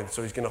and Corinth.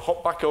 So he's going to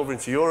hop back over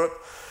into Europe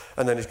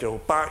and then he's going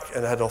to go back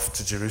and head off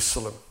to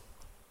Jerusalem.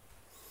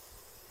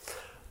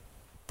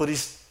 But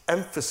his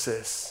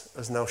emphasis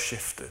has now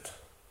shifted.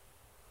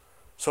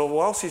 So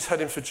whilst he's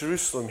heading for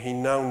Jerusalem, he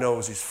now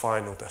knows his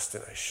final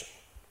destination.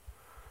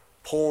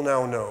 Paul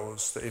now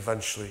knows that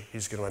eventually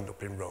he's going to end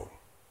up in Rome.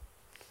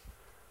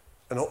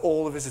 And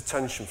all of his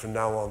attention from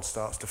now on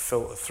starts to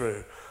filter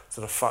through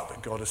to the fact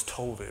that God has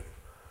told him,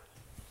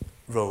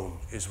 Rome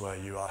is where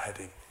you are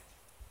heading.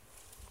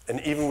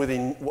 And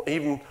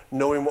even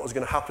knowing what was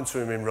going to happen to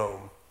him in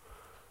Rome,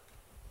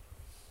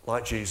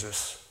 like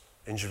Jesus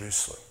in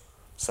Jerusalem,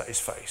 set his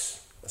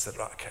face and said,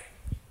 right, okay,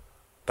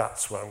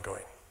 that's where I'm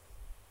going.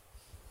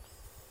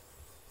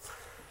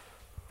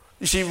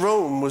 You see,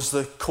 Rome was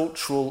the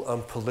cultural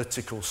and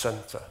political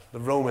centre. The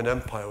Roman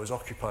Empire was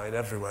occupying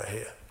everywhere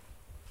here.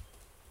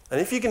 And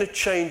if you're going to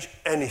change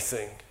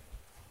anything,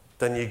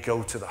 then you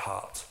go to the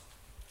heart.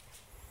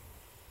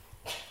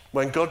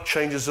 When God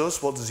changes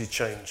us, what does he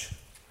change?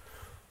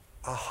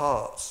 Our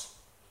hearts.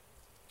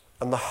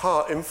 And the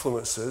heart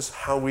influences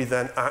how we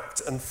then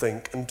act and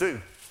think and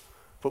do.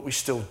 But we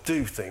still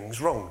do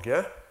things wrong,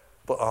 yeah?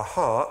 But our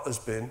heart has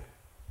been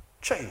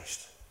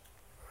changed.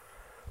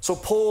 So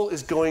Paul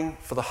is going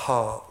for the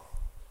heart.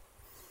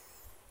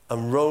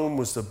 And Rome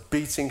was the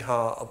beating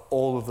heart of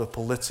all of the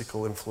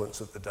political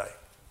influence of the day.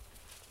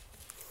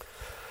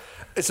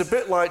 It's a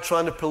bit like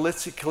trying to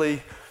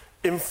politically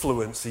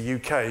influence the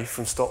UK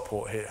from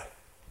Stockport here.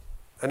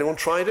 Anyone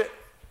tried it?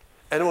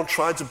 Anyone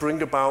tried to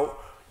bring about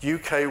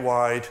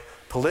UK-wide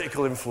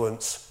political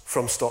influence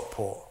from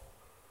Stockport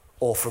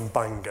or from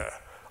Bangor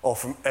or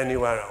from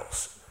anywhere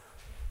else?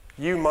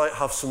 You might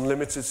have some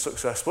limited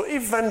success, but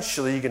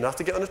eventually you're going to have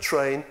to get on a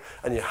train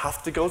and you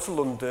have to go to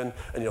London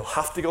and you'll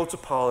have to go to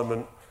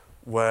Parliament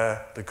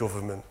where the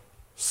government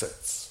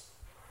sits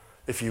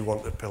if you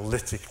want to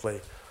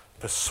politically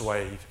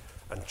persuade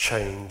and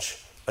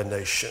change a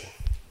nation.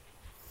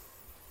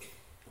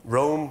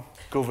 Rome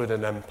governed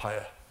an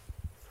empire.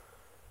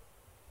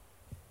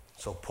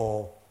 So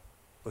Paul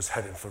was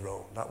heading for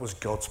Rome. That was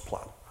God's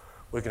plan.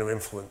 We're going to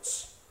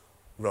influence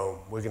Rome.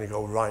 We're going to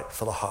go right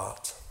for the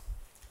heart.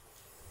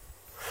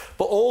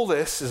 But all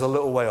this is a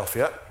little way off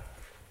yet,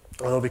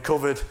 and it'll be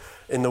covered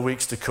in the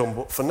weeks to come.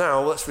 But for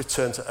now, let's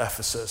return to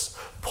Ephesus.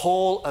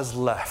 Paul has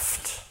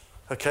left,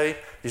 okay?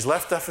 He's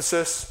left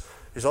Ephesus.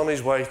 He's on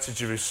his way to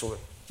Jerusalem.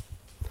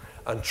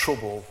 And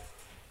trouble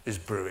is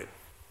brewing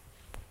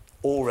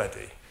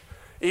already.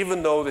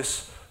 Even though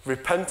this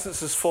repentance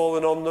has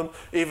fallen on them,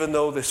 even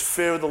though this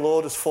fear of the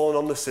Lord has fallen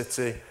on the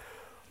city,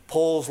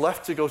 Paul's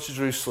left to go to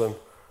Jerusalem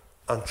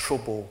and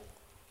trouble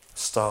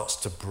starts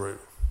to brew.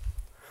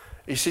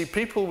 You see,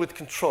 people with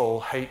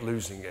control hate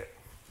losing it.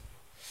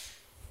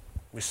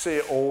 We see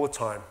it all the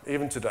time,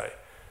 even today.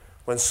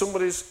 When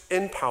somebody's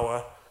in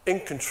power, in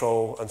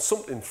control, and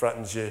something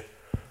threatens you,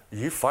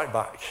 you fight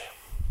back.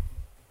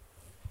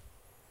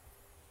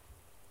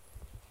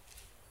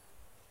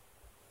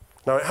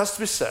 Now, it has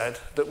to be said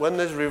that when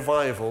there's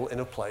revival in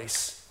a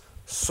place,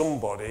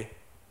 somebody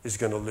is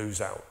going to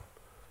lose out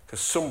because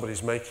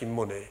somebody's making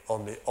money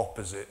on the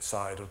opposite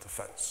side of the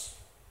fence.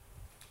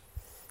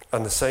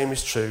 And the same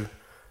is true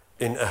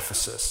in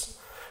Ephesus.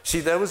 See,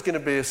 there was going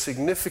to be a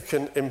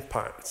significant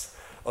impact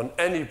on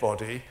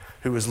anybody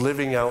who was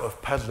living out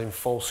of peddling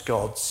false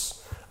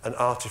gods and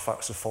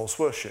artifacts of false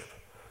worship.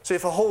 See,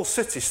 if a whole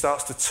city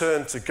starts to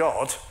turn to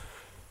God,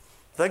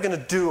 they're going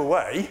to do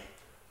away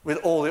with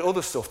all the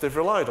other stuff they've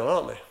relied on,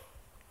 aren't they?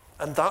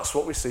 And that's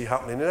what we see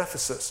happening in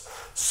Ephesus.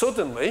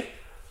 Suddenly,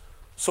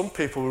 some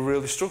people were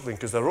really struggling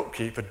because their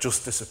upkeep had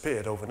just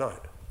disappeared overnight.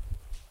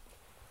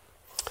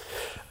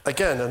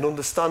 Again, an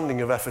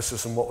understanding of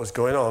Ephesus and what was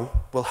going on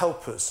will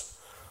help us.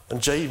 And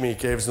Jamie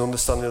gave us an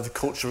understanding of the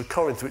culture of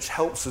Corinth, which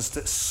helps us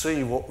to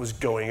see what was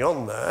going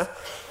on there.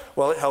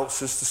 Well, it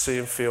helps us to see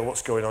and feel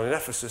what's going on in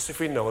Ephesus if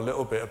we know a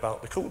little bit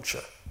about the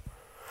culture.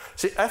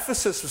 See,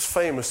 Ephesus was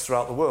famous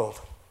throughout the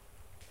world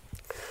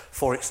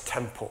for its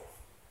temple.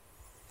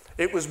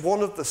 It was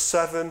one of the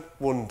 7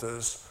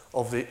 wonders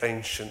of the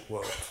ancient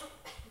world.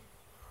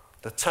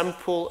 The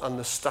temple and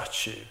the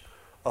statue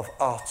of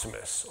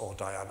Artemis or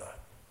Diana,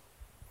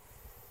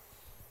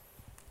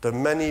 the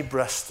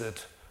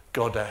many-breasted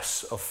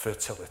goddess of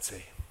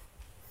fertility.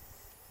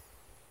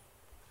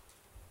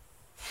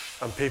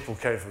 And people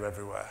came from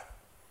everywhere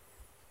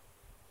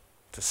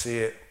to see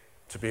it,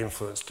 to be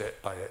influenced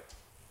by it.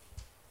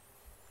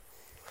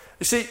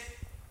 You see,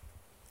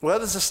 where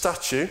there's a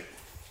statue,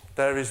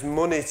 there is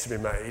money to be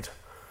made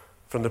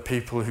from the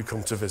people who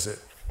come to visit.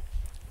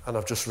 And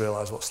I've just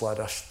realised what slide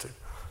I should do,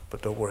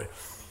 but don't worry.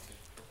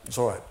 It's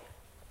all right.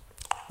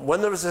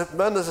 When there's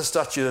a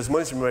statue, there's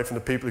money to be made from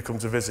the people who come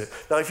to visit.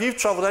 Now, if you've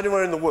travelled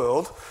anywhere in the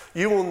world,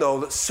 you will know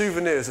that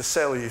souvenirs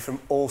assail you from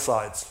all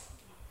sides.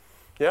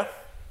 Yeah?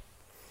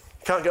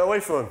 You can't get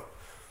away from them.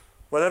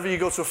 Whenever you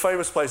go to a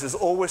famous place, there's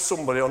always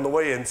somebody on the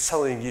way in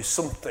telling you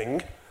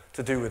something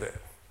to do with it.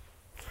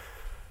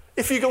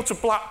 If you go to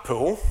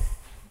Blackpool,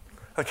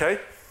 okay,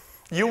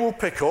 you will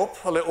pick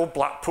up a little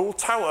Blackpool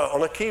Tower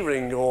on a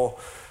keyring, or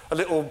a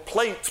little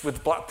plate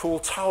with Blackpool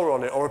Tower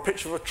on it, or a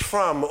picture of a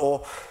tram,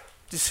 or...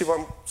 Do you see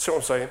what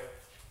I'm saying?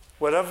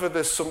 Wherever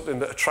there's something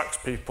that attracts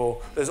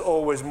people, there's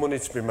always money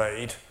to be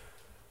made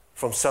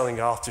from selling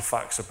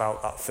artifacts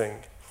about that thing.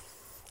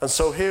 And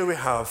so here we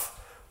have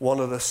one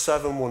of the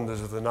 7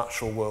 wonders of the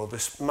natural world,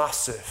 this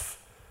massive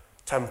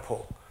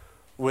temple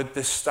with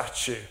this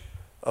statue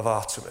of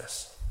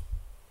Artemis.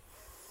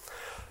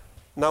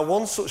 Now,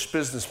 one such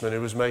businessman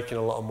who was making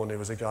a lot of money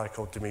was a guy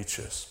called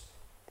Demetrius.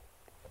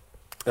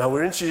 Now,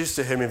 we're introduced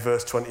to him in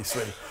verse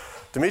 23.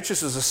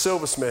 Demetrius was a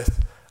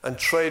silversmith, and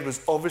trade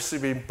was obviously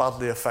being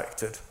badly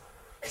affected.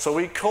 So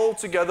he called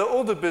together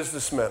other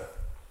businessmen,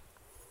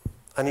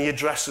 and he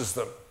addresses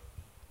them.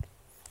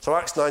 So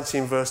Acts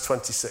 19, verse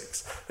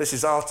 26. This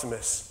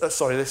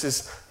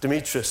is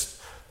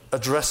Demetrius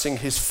addressing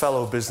his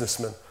fellow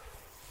businessmen.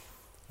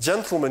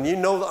 Gentlemen, you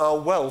know that our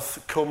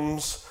wealth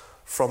comes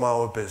from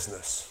our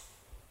business.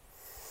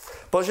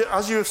 But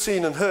as you have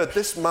seen and heard,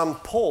 this man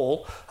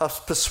Paul has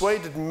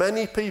persuaded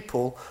many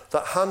people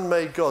that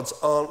handmade gods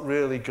aren't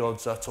really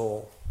gods at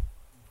all.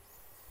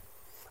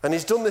 And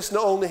he's done this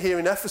not only here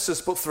in Ephesus,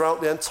 but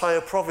throughout the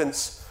entire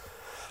province.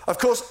 Of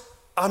course,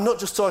 I'm not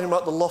just talking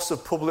about the loss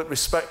of public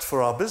respect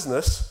for our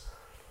business.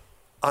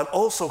 I'm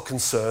also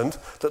concerned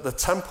that the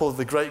temple of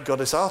the great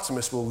goddess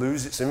Artemis will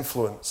lose its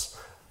influence,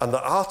 and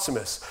that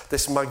Artemis,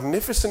 this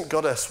magnificent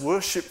goddess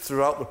worshipped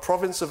throughout the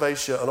province of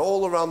Asia and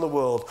all around the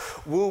world,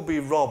 will be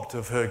robbed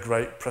of her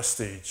great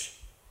prestige.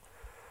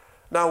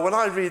 Now, when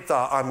I read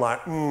that, I'm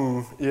like,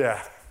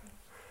 yeah,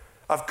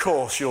 of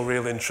course your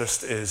real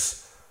interest is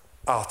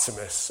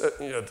Artemis.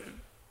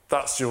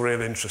 That's your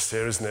real interest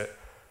here, isn't it?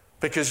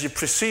 Because you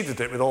preceded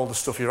it with all the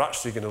stuff you're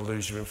actually going to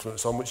lose your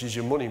influence on, which is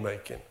your money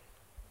making.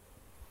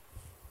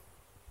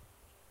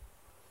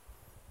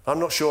 I'm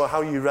not sure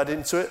how you read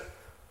into it,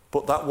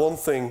 but that one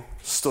thing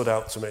stood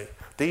out to me.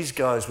 These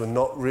guys were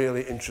not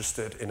really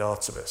interested in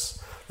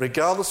Artemis.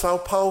 Regardless of how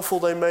powerful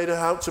they made her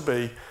out to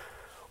be,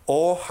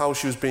 or how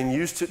she was being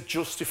used to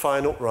justify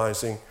an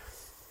uprising,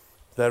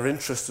 their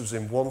interest was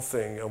in one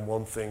thing and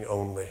one thing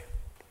only: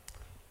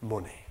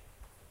 money,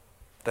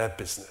 their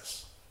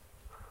business,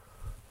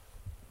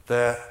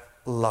 their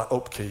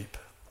upkeep,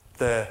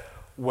 their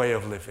way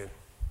of living.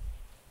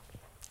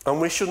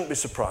 And we shouldn't be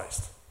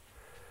surprised,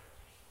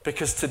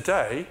 because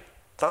today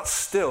that's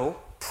still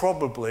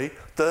probably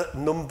the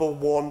number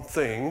one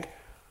thing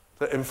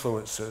that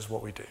influences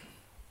what we do.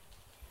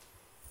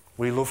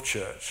 We love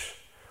church.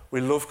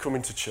 We love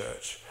coming to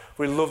church.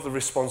 We love the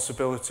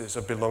responsibilities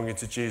of belonging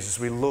to Jesus.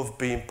 We love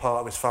being part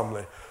of his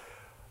family.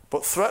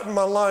 But threaten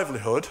my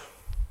livelihood,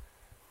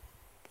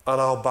 and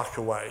I'll back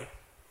away.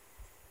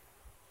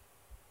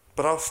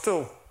 But I'll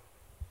still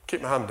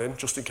keep my hand in,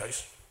 just in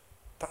case.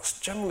 That's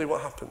generally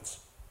what happens.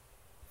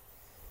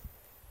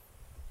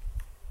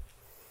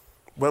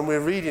 When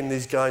we're reading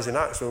these guys in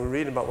Acts, when we're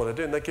reading about what they're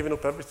doing, they're giving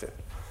up everything.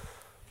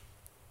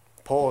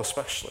 Paul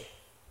especially.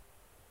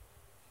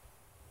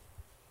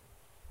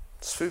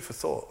 It's food for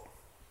thought.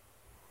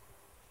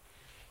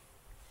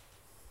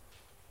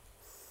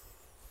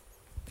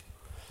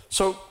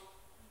 So,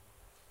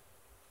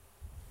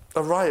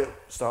 a riot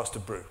starts to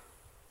brew.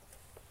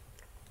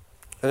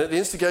 And at the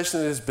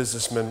instigation of these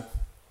businessmen,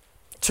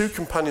 2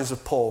 companions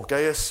of Paul,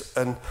 Gaius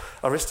and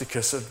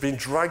Aristarchus, have been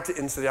dragged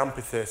into the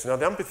amphitheatre. Now,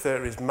 the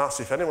amphitheatre is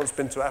massive. If anyone's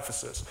been to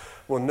Ephesus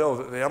will know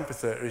that the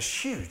amphitheatre is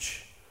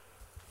huge.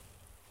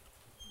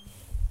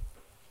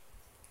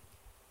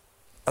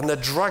 And they're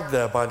dragged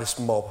there by this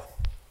mob.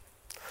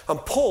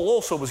 And Paul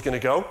also was going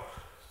to go,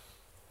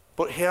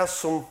 but he has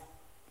some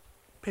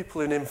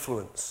people in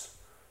influence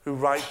who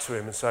write to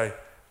him and say,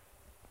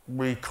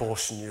 we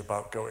caution you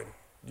about going.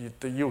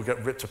 You'll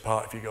get ripped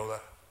apart if you go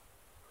there.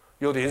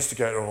 You're the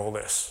instigator of all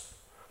this.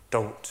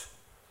 Don't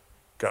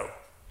go.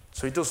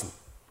 So he doesn't.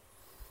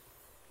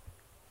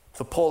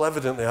 So Paul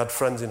evidently had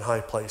friends in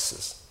high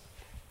places.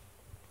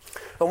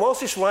 And whilst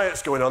this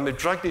riot's going on, they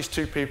drag these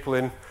two people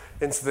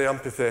into the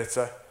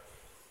amphitheatre.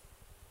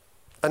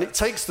 And it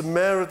takes the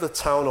mayor of the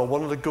town or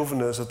one of the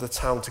governors of the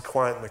town to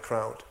quieten the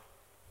crowd.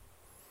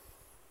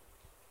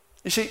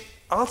 You see,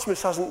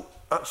 Artemis hasn't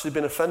actually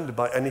been offended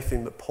by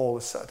anything that Paul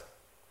has said.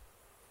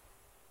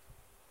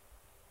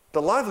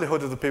 The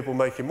livelihood of the people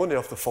making money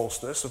off the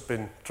falseness have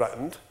been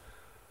threatened,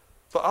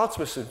 but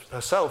Artemis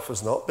herself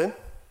has not been.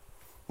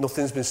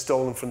 Nothing's been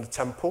stolen from the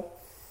temple.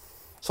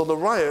 So the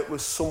riot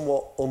was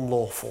somewhat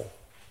unlawful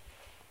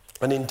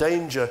and in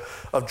danger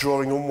of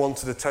drawing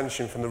unwanted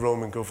attention from the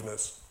Roman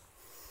governors.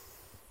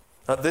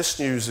 At this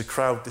news, the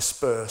crowd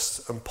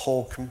dispersed and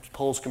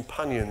Paul's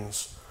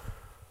companions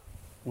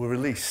were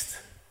released.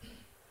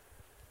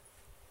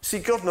 See,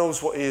 God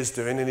knows what he is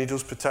doing, and he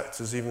does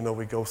protect us even though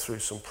we go through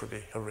some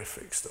pretty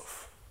horrific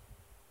stuff.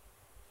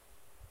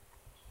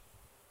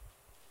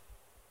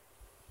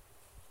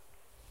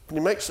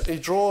 He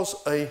draws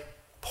a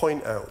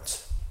point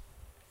out.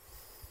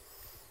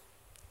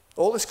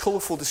 All this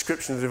colourful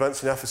description of the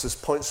events in Ephesus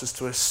points us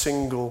to a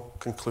single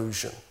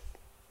conclusion.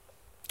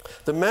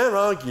 The mayor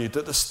argued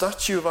that the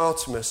statue of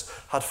Artemis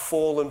had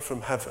fallen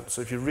from heaven.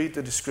 So if you read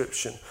the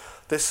description,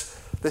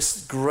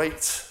 this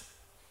great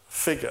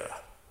figure,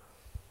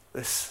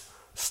 this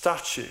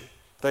statue,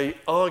 they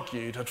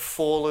argued had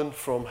fallen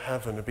from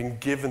heaven, had been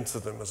given to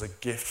them as a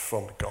gift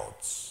from the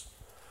gods,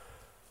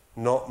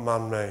 not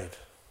man-made.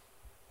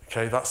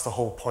 Okay, that's the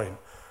whole point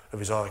of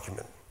his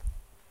argument.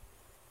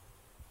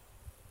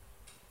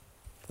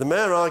 The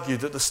mayor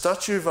argued that the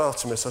statue of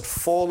Artemis had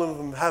fallen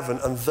from heaven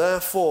and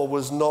therefore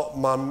was not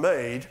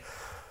man-made.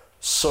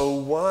 So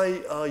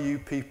why are you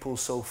people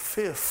so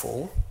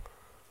fearful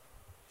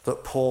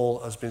that Paul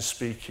has been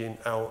speaking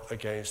out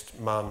against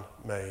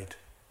man-made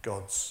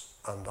gods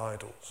and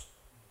idols?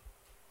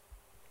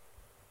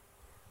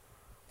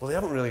 Well, they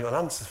haven't really got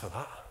an answer for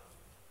that.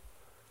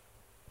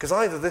 Because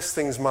either this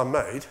thing's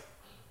man-made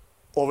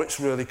or it's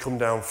really come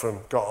down from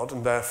God,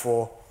 and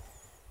therefore,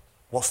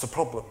 what's the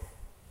problem?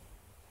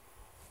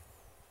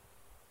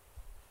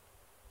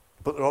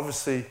 But there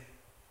obviously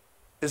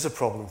is a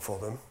problem for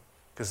them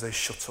because they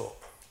shut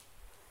up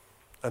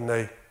and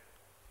they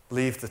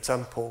leave the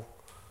temple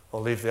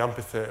or leave the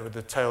amphitheatre with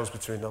their tails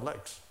between their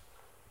legs.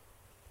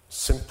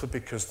 Simply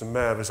because the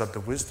mayor has had the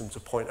wisdom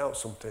to point out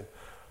something.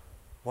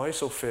 Why are you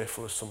so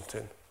fearful of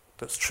something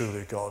that's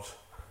truly God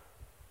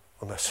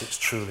unless it's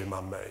truly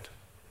man-made?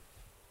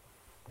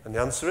 And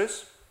the answer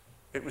is,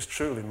 it was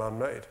truly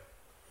man-made.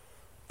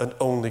 And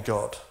only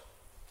God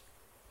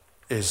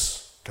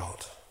is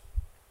God.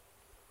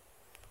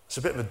 It's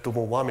a bit of a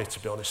double whammy, to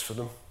be honest, for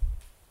them.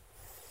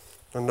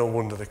 And no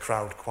wonder the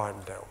crowd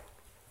quieted down.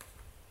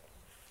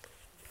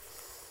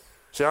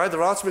 See,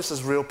 either Artemis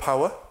has real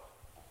power,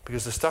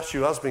 because the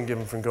statue has been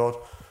given from God,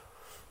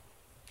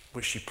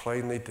 which she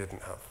plainly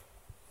didn't have.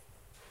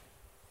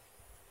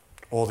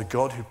 Or the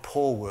God who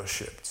Paul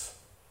worshipped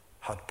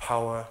had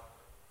power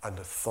and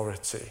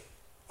authority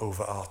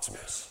over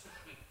Artemis,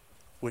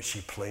 which he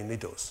plainly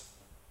does.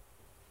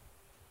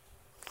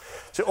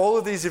 So all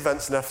of these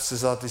events in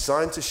Ephesus are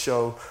designed to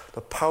show the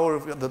power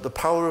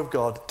of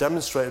God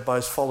demonstrated by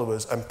his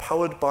followers,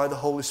 empowered by the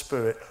Holy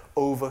Spirit,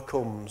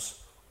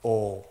 overcomes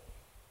all.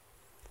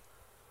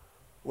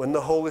 When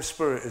the Holy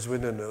Spirit is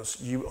within us,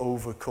 you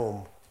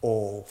overcome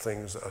all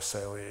things that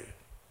assail you.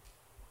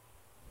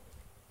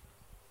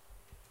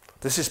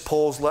 This is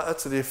Paul's letter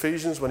to the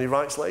Ephesians when he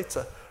writes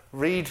later.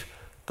 Read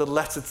the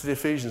letter to the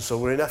Ephesians. So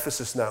we're in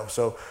Ephesus now.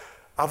 So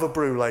have a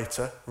brew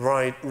later,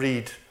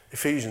 read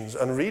Ephesians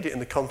and read it in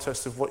the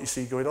context of what you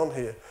see going on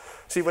here.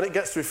 See, when it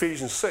gets to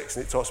Ephesians 6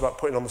 and it talks about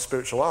putting on the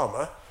spiritual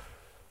armour,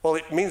 well,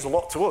 it means a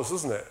lot to us,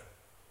 doesn't it?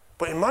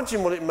 But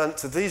imagine what it meant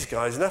to these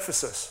guys in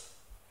Ephesus.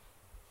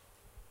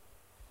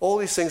 All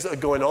these things that are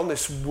going on,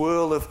 this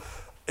whirl of,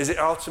 is it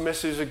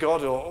Artemis who's a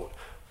god? Or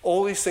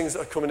all these things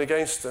that are coming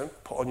against them,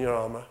 put on your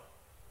armour,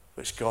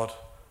 which God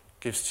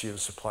gives to you and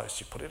supplies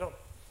to you, put it on.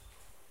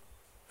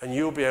 And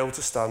you'll be able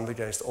to stand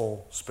against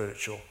all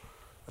spiritual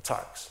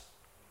attacks.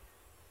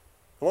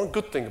 And one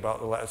good thing about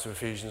the letter to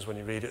Ephesians when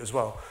you read it as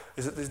well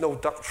is that there's no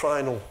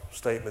doctrinal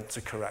statement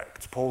to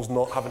correct. Paul's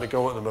not having a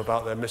go at them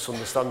about their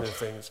misunderstanding of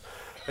things.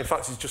 In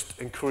fact, he's just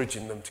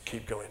encouraging them to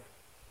keep going.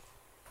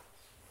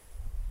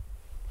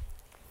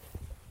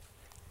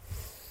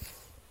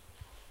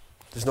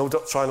 There's no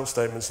doctrinal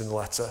statements in the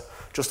letter,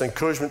 just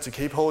encouragement to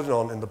keep holding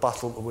on in the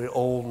battle that we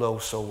all know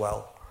so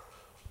well.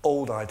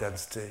 Old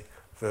identity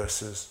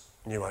versus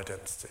new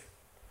identity.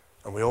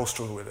 And we all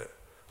struggle with it.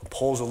 And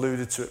Paul's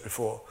alluded to it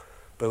before.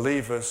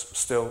 Believers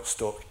still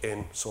stuck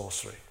in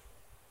sorcery.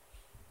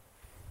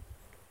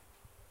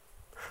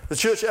 The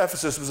church at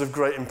Ephesus was of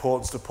great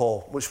importance to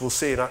Paul, which we'll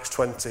see in Acts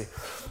 20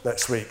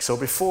 next week. So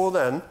before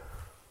then,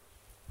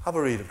 have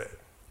a read of it.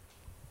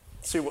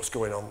 See what's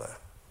going on there.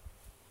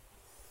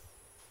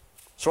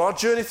 So our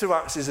journey through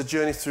Acts is a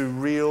journey through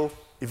real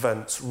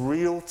events,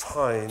 real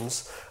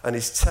times, and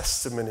his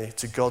testimony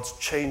to God's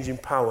changing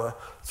power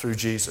through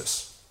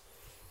Jesus.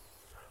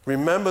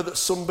 Remember that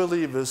some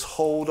believers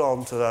hold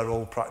on to their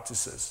old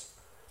practices.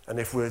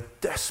 And if we're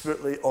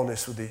desperately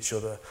honest with each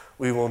other,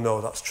 we will know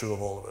that's true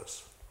of all of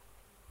us.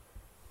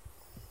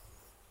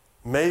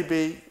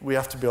 Maybe we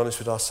have to be honest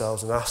with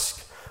ourselves and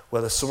ask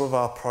whether some of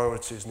our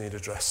priorities need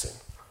addressing.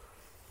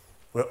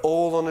 We're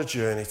all on a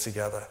journey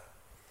together,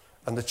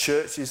 and the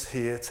church is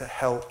here to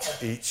help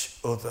each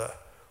other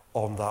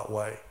on that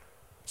way.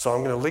 So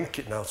I'm going to link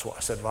it now to what I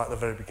said right at the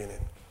very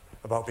beginning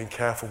about being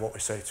careful what we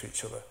say to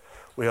each other.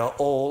 We are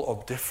all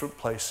on different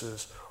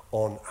places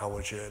on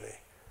our journey.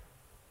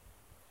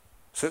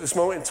 So at this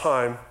moment in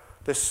time,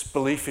 this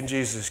belief in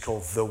Jesus is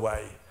called the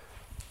way.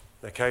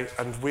 Okay?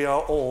 And we are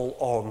all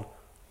on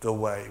the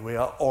way. We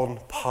are on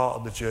part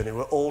of the journey.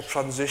 We're all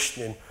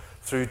transitioning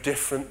through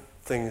different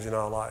things in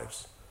our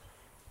lives.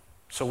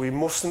 So we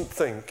mustn't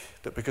think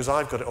that because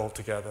I've got it all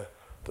together,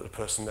 that the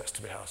person next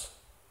to me has.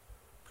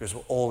 Because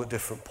we're all at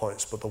different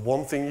points. But the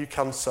one thing you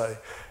can say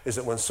is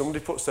that when somebody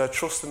puts their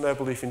trust and their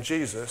belief in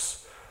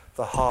Jesus,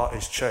 the heart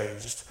is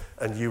changed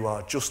and you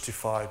are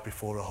justified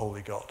before a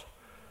holy God.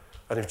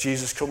 And if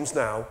Jesus comes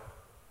now,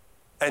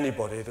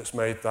 anybody that's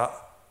made that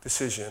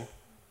decision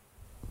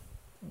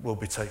will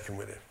be taken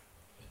with him.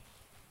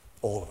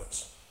 All of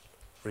us.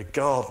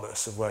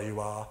 Regardless of where you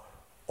are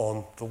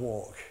on the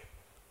walk.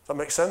 Does that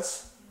make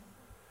sense?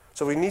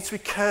 So we need to be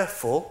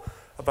careful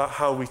about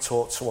how we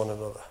talk to one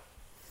another.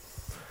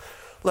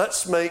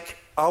 Let's make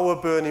our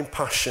burning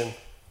passion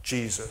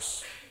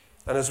Jesus.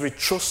 And as we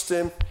trust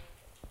him,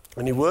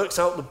 and he works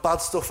out the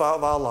bad stuff out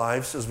of our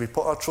lives, as we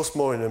put our trust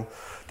more in him,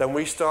 then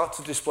we start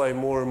to display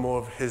more and more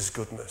of his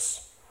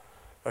goodness.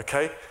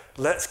 Okay?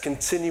 Let's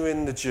continue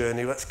in the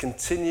journey. Let's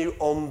continue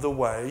on the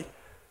way.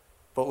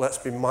 But let's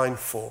be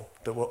mindful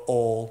that we're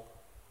all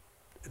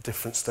at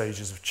different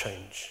stages of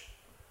change.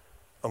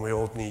 And we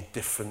all need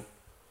different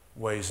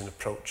ways and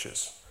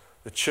approaches.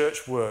 The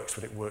church works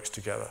when it works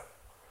together.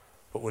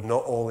 But we're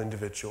not all we're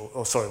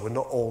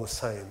not all the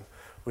same.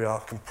 We are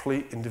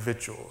complete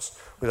individuals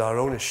with our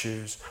own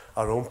issues,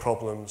 our own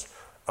problems,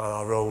 and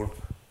our own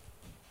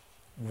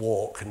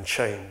walk and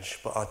change.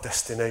 But our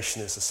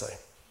destination is the same.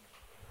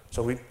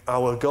 So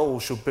our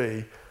goal should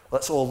be,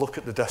 let's all look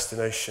at the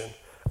destination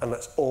and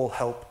let's all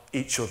help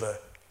each other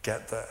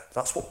get there.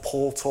 That's what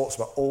Paul talks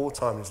about all the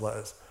time in his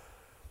letters.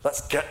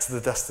 Let's get to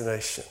the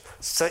destination.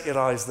 Set your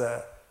eyes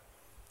there.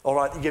 All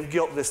right, you've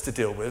got this to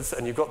deal with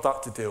and you've got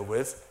that to deal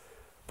with,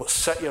 but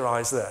set your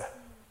eyes there.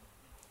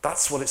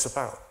 That's what it's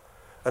about.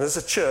 And as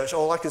a church,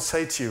 all I can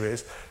say to you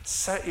is,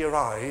 set your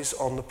eyes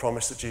on the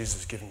promise that Jesus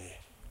has given you.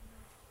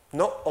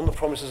 Not on the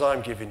promises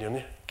I'm giving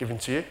to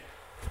you,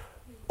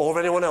 or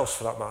anyone else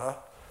for that matter,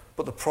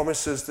 but the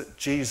promises that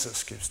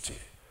Jesus gives to you.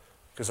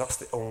 Because that's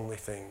the only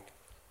thing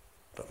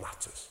that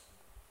matters.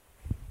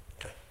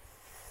 Okay.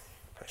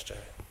 Thanks,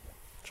 Jamie.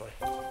 Sorry.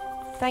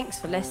 Thanks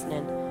for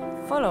listening.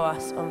 Follow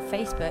us on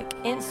Facebook,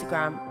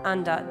 Instagram,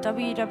 and at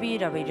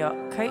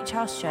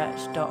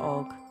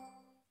www.coachhousechurch.org.